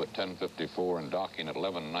rendezvous at 10:54 and docking at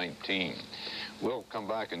 11:19. We'll come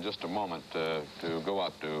back in just a moment to go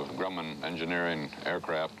out to Grumman Engineering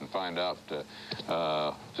Aircraft and find out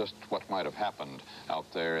just what might have happened out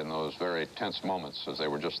there in those very tense moments as they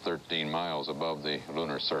were just 13 miles above the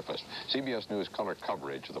lunar surface. CBS News color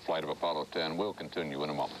coverage of the flight of Apollo 10 will continue in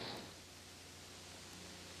a moment.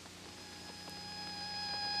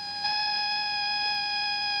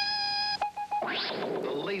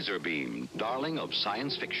 The laser beam, darling of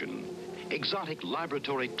science fiction, exotic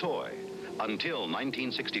laboratory toy, until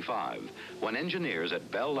 1965, when engineers at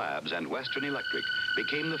Bell Labs and Western Electric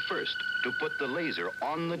became the first to put the laser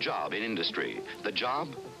on the job in industry. The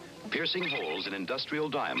job? Piercing holes in industrial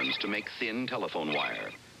diamonds to make thin telephone wire.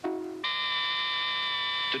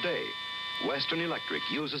 Today, Western Electric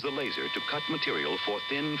uses the laser to cut material for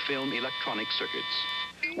thin film electronic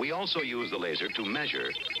circuits. We also use the laser to measure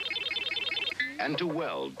and to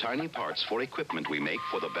weld tiny parts for equipment we make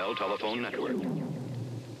for the Bell telephone network.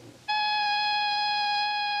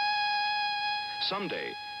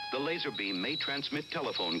 Someday, the laser beam may transmit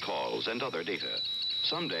telephone calls and other data.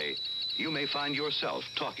 Someday, you may find yourself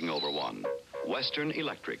talking over one. Western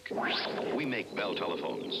Electric. We make Bell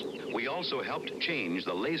telephones. We also helped change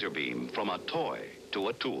the laser beam from a toy to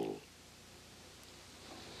a tool.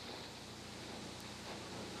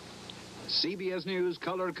 CBS News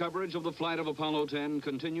color coverage of the flight of Apollo 10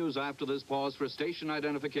 continues after this pause for station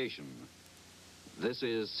identification. This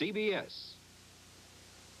is CBS.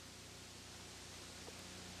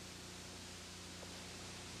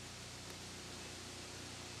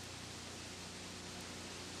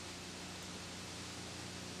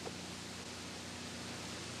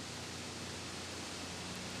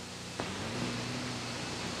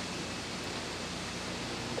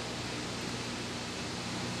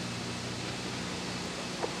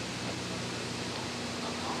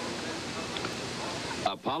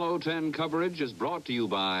 Apollo 10 coverage is brought to you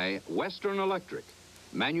by Western Electric,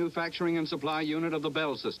 manufacturing and supply unit of the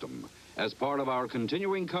Bell system, as part of our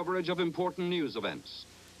continuing coverage of important news events.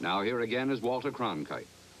 Now here again is Walter Cronkite.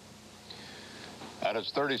 At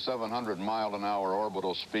its 3,700-mile-an-hour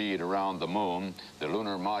orbital speed around the moon, the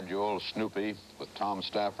lunar module Snoopy, with Tom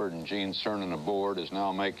Stafford and Gene Cernan aboard, is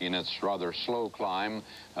now making its rather slow climb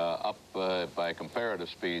up by comparative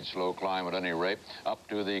speed, slow climb at any rate, up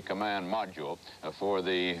to the command module for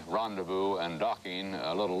the rendezvous and docking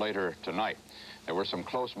a little later tonight. There were some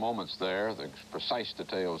close moments there, the precise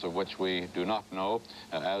details of which we do not know,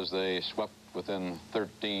 as they swept within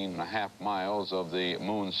 13.5 miles of the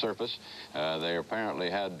moon's surface. They apparently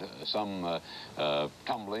had some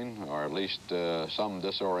tumbling, or at least some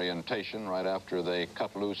disorientation right after they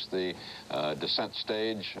cut loose the descent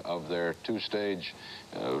stage of their two-stage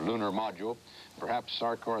lunar module. Perhaps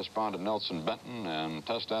our correspondent Nelson Benton and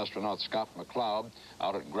test astronaut Scott McCloud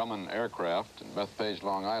out at Grumman Aircraft in Bethpage,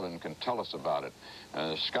 Long Island can tell us about it.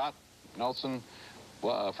 Scott, Nelson,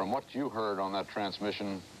 from what you heard on that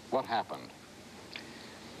transmission, what happened?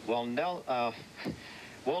 Well,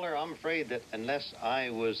 Walter, I'm afraid that unless I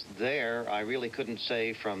was there, I really couldn't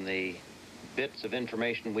say from the bits of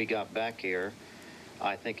information we got back here.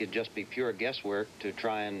 I think it'd just be pure guesswork to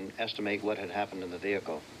try and estimate what had happened in the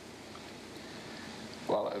vehicle.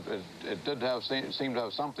 Well, it did seem to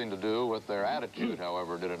have something to do with their attitude,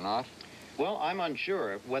 however, did it not? Well, I'm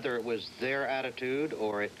unsure whether it was their attitude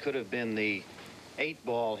or it could have been the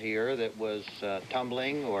 8-ball here that was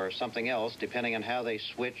tumbling or something else, depending on how they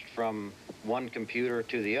switched from one computer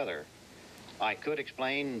to the other. I could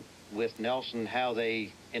explain with Nelson how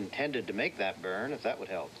they intended to make that burn, if that would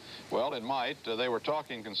help. Well, it might. They were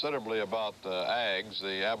talking considerably about AGS,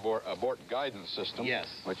 the abort guidance system. Yes.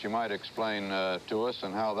 Which you might explain to us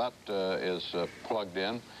and how that is plugged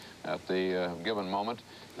in at the given moment.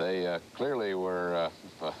 They clearly were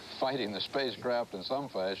fighting the spacecraft in some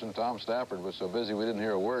fashion. Tom Stafford was so busy we didn't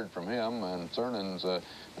hear a word from him, and Cernan's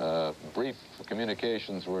brief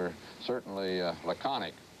communications were certainly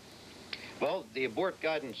laconic. Well, the abort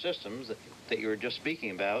guidance systems that you were just speaking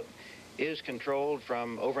about is controlled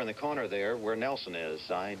from over in the corner there where Nelson is.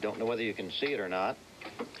 I don't know whether you can see it or not,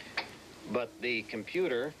 but the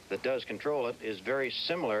computer that does control it is very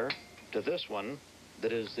similar to this one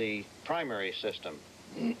that is the primary system.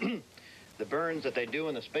 The burns that they do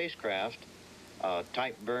in the spacecraft,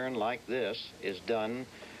 type burn like this, is done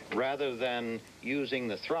rather than using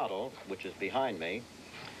the throttle, which is behind me,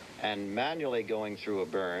 and manually going through a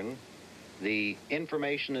burn. The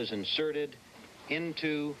information is inserted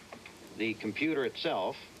into the computer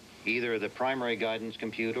itself, either the primary guidance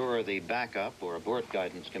computer or the backup or abort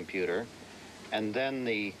guidance computer, and then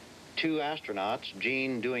the two astronauts,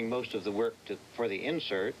 Gene doing most of the work for the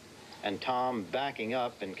insert, and Tom backing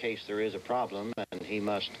up in case there is a problem and he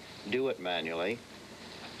must do it manually,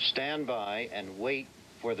 stand by and wait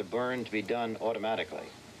for the burn to be done automatically.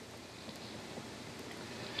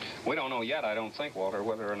 We don't know yet, I don't think, Walter,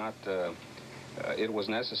 whether or not it was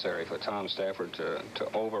necessary for Tom Stafford to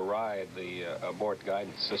override the abort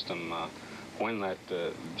guidance system when that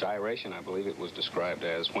gyration, I believe it was described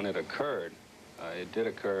as, when it occurred. It did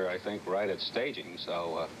occur, I think, right at staging,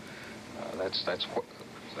 so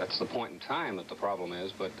that's the point in time that the problem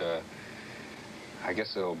is, but I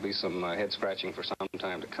guess there'll be some head-scratching for some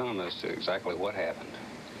time to come as to exactly what happened.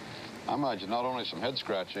 I imagine not only some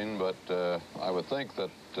head-scratching, but I would think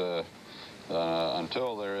that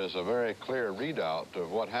until there is a very clear readout of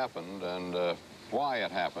what happened and why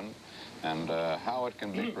it happened and how it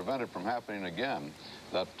can be prevented from happening again,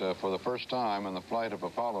 that for the first time in the flight of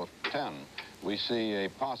Apollo 10, we see a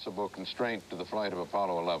possible constraint to the flight of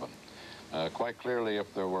Apollo 11. Quite clearly, if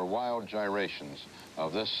there were wild gyrations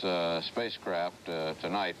of this spacecraft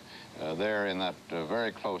tonight, they're in that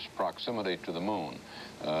very close proximity to the moon.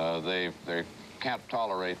 They can't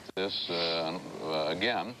tolerate this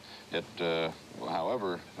again. It,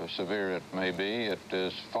 however severe it may be, it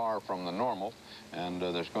is far from the normal, and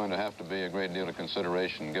there's going to have to be a great deal of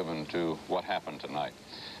consideration given to what happened tonight.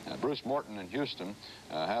 Bruce Morton in Houston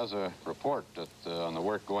has a report on the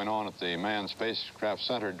work going on at the Manned Spacecraft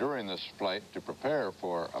Center during this flight to prepare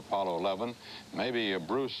for Apollo 11. Maybe,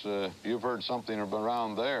 Bruce, you've heard something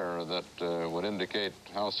around there that would indicate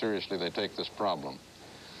how seriously they take this problem.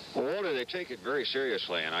 Well, Walter, they take it very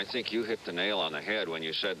seriously, and I think you hit the nail on the head when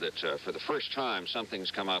you said that for the first time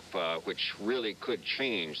something's come up which really could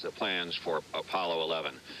change the plans for Apollo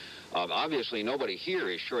 11. Obviously, nobody here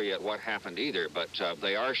is sure yet what happened either, but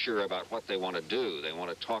they are sure about what they want to do. They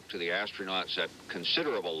want to talk to the astronauts at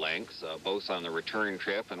considerable length, both on the return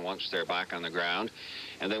trip and once they're back on the ground.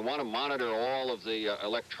 And they want to monitor all of the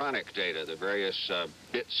electronic data, the various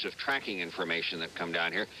bits of tracking information that come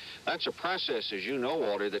down here. That's a process, as you know,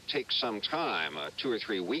 Walter, that takes some time, 2 or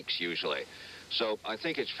 3 weeks usually. So I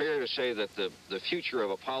think it's fair to say that the future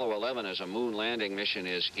of Apollo 11 as a moon landing mission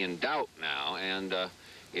is in doubt now, and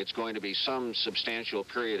it's going to be some substantial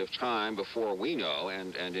period of time before we know,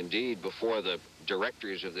 and indeed before the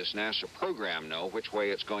directors of this NASA program know which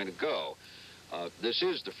way it's going to go. This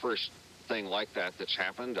is the first thing like that that's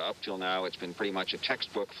happened. Up till now, it's been pretty much a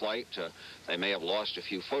textbook flight. They may have lost a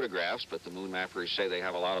few photographs, but the moon mappers say they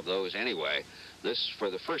have a lot of those anyway. This, for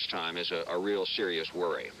the first time, is a real serious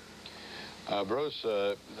worry. Bruce,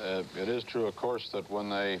 it is true, of course, that when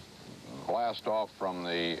they blast off from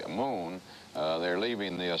the moon, they're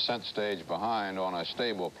leaving the ascent stage behind on a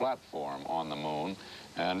stable platform on the moon.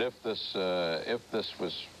 And if this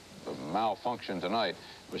was malfunction tonight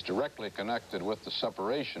was directly connected with the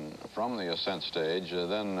separation from the ascent stage,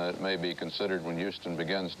 then it may be considered, when Houston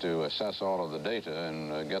begins to assess all of the data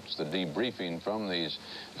and gets the debriefing from these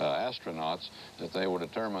astronauts, that they will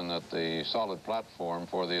determine that the solid platform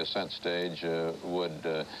for the ascent stage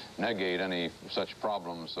would negate any such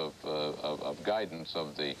problems of guidance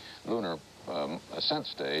of the lunar ascent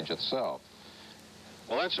stage itself.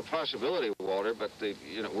 Well, that's a possibility, Walter, but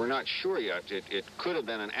we're not sure yet. It could have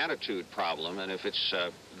been an attitude problem, and if it's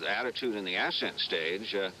the attitude in the ascent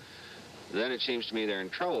stage, then it seems to me they're in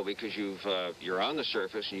trouble because you're on the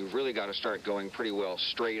surface and you've really got to start going pretty well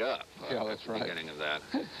straight up. Yeah, that's right. At the beginning of that.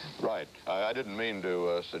 Right. I didn't mean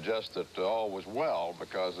to suggest that all was well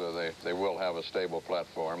because they will have a stable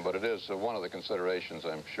platform, but it is one of the considerations,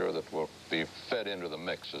 I'm sure, that will be fed into the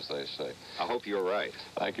mix, as they say. I hope you're right.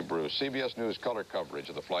 Thank you, Bruce. CBS News color coverage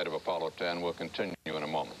of the flight of Apollo 10 will continue in a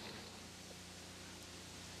moment.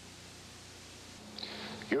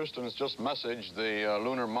 Houston's just messaged the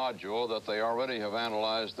lunar module that they already have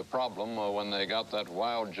analyzed the problem when they got that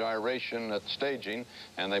wild gyration at staging,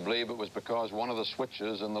 and they believe it was because one of the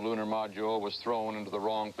switches in the lunar module was thrown into the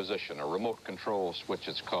wrong position, a remote control switch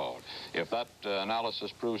it's called. If that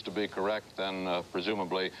analysis proves to be correct, then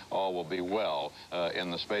presumably all will be well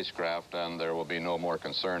in the spacecraft, and there will be no more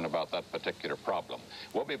concern about that particular problem.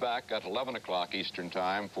 We'll be back at 11 o'clock Eastern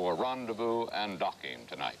Time for Rendezvous and Docking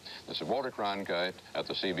tonight. This is Walter Cronkite at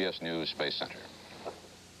the CBS News Space Center.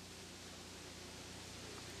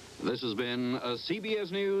 This has been a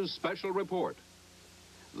CBS News special report.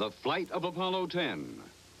 The flight of Apollo 10.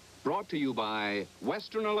 Brought to you by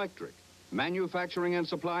Western Electric, manufacturing and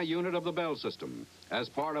supply unit of the Bell System, as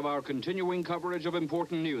part of our continuing coverage of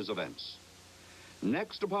important news events.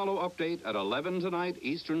 Next Apollo update at 11 tonight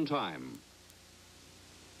Eastern Time.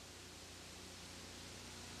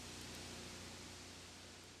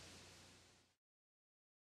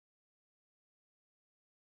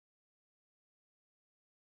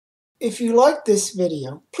 If you like this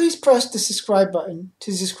video, please press the subscribe button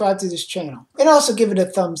to subscribe to this channel, and also give it a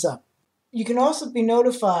thumbs up. You can also be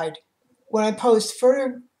notified when I post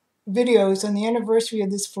further videos on the anniversary of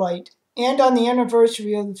this flight and on the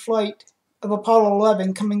anniversary of the flight of Apollo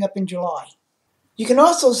 11 coming up in July. You can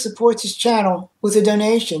also support this channel with a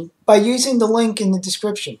donation by using the link in the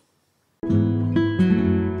description.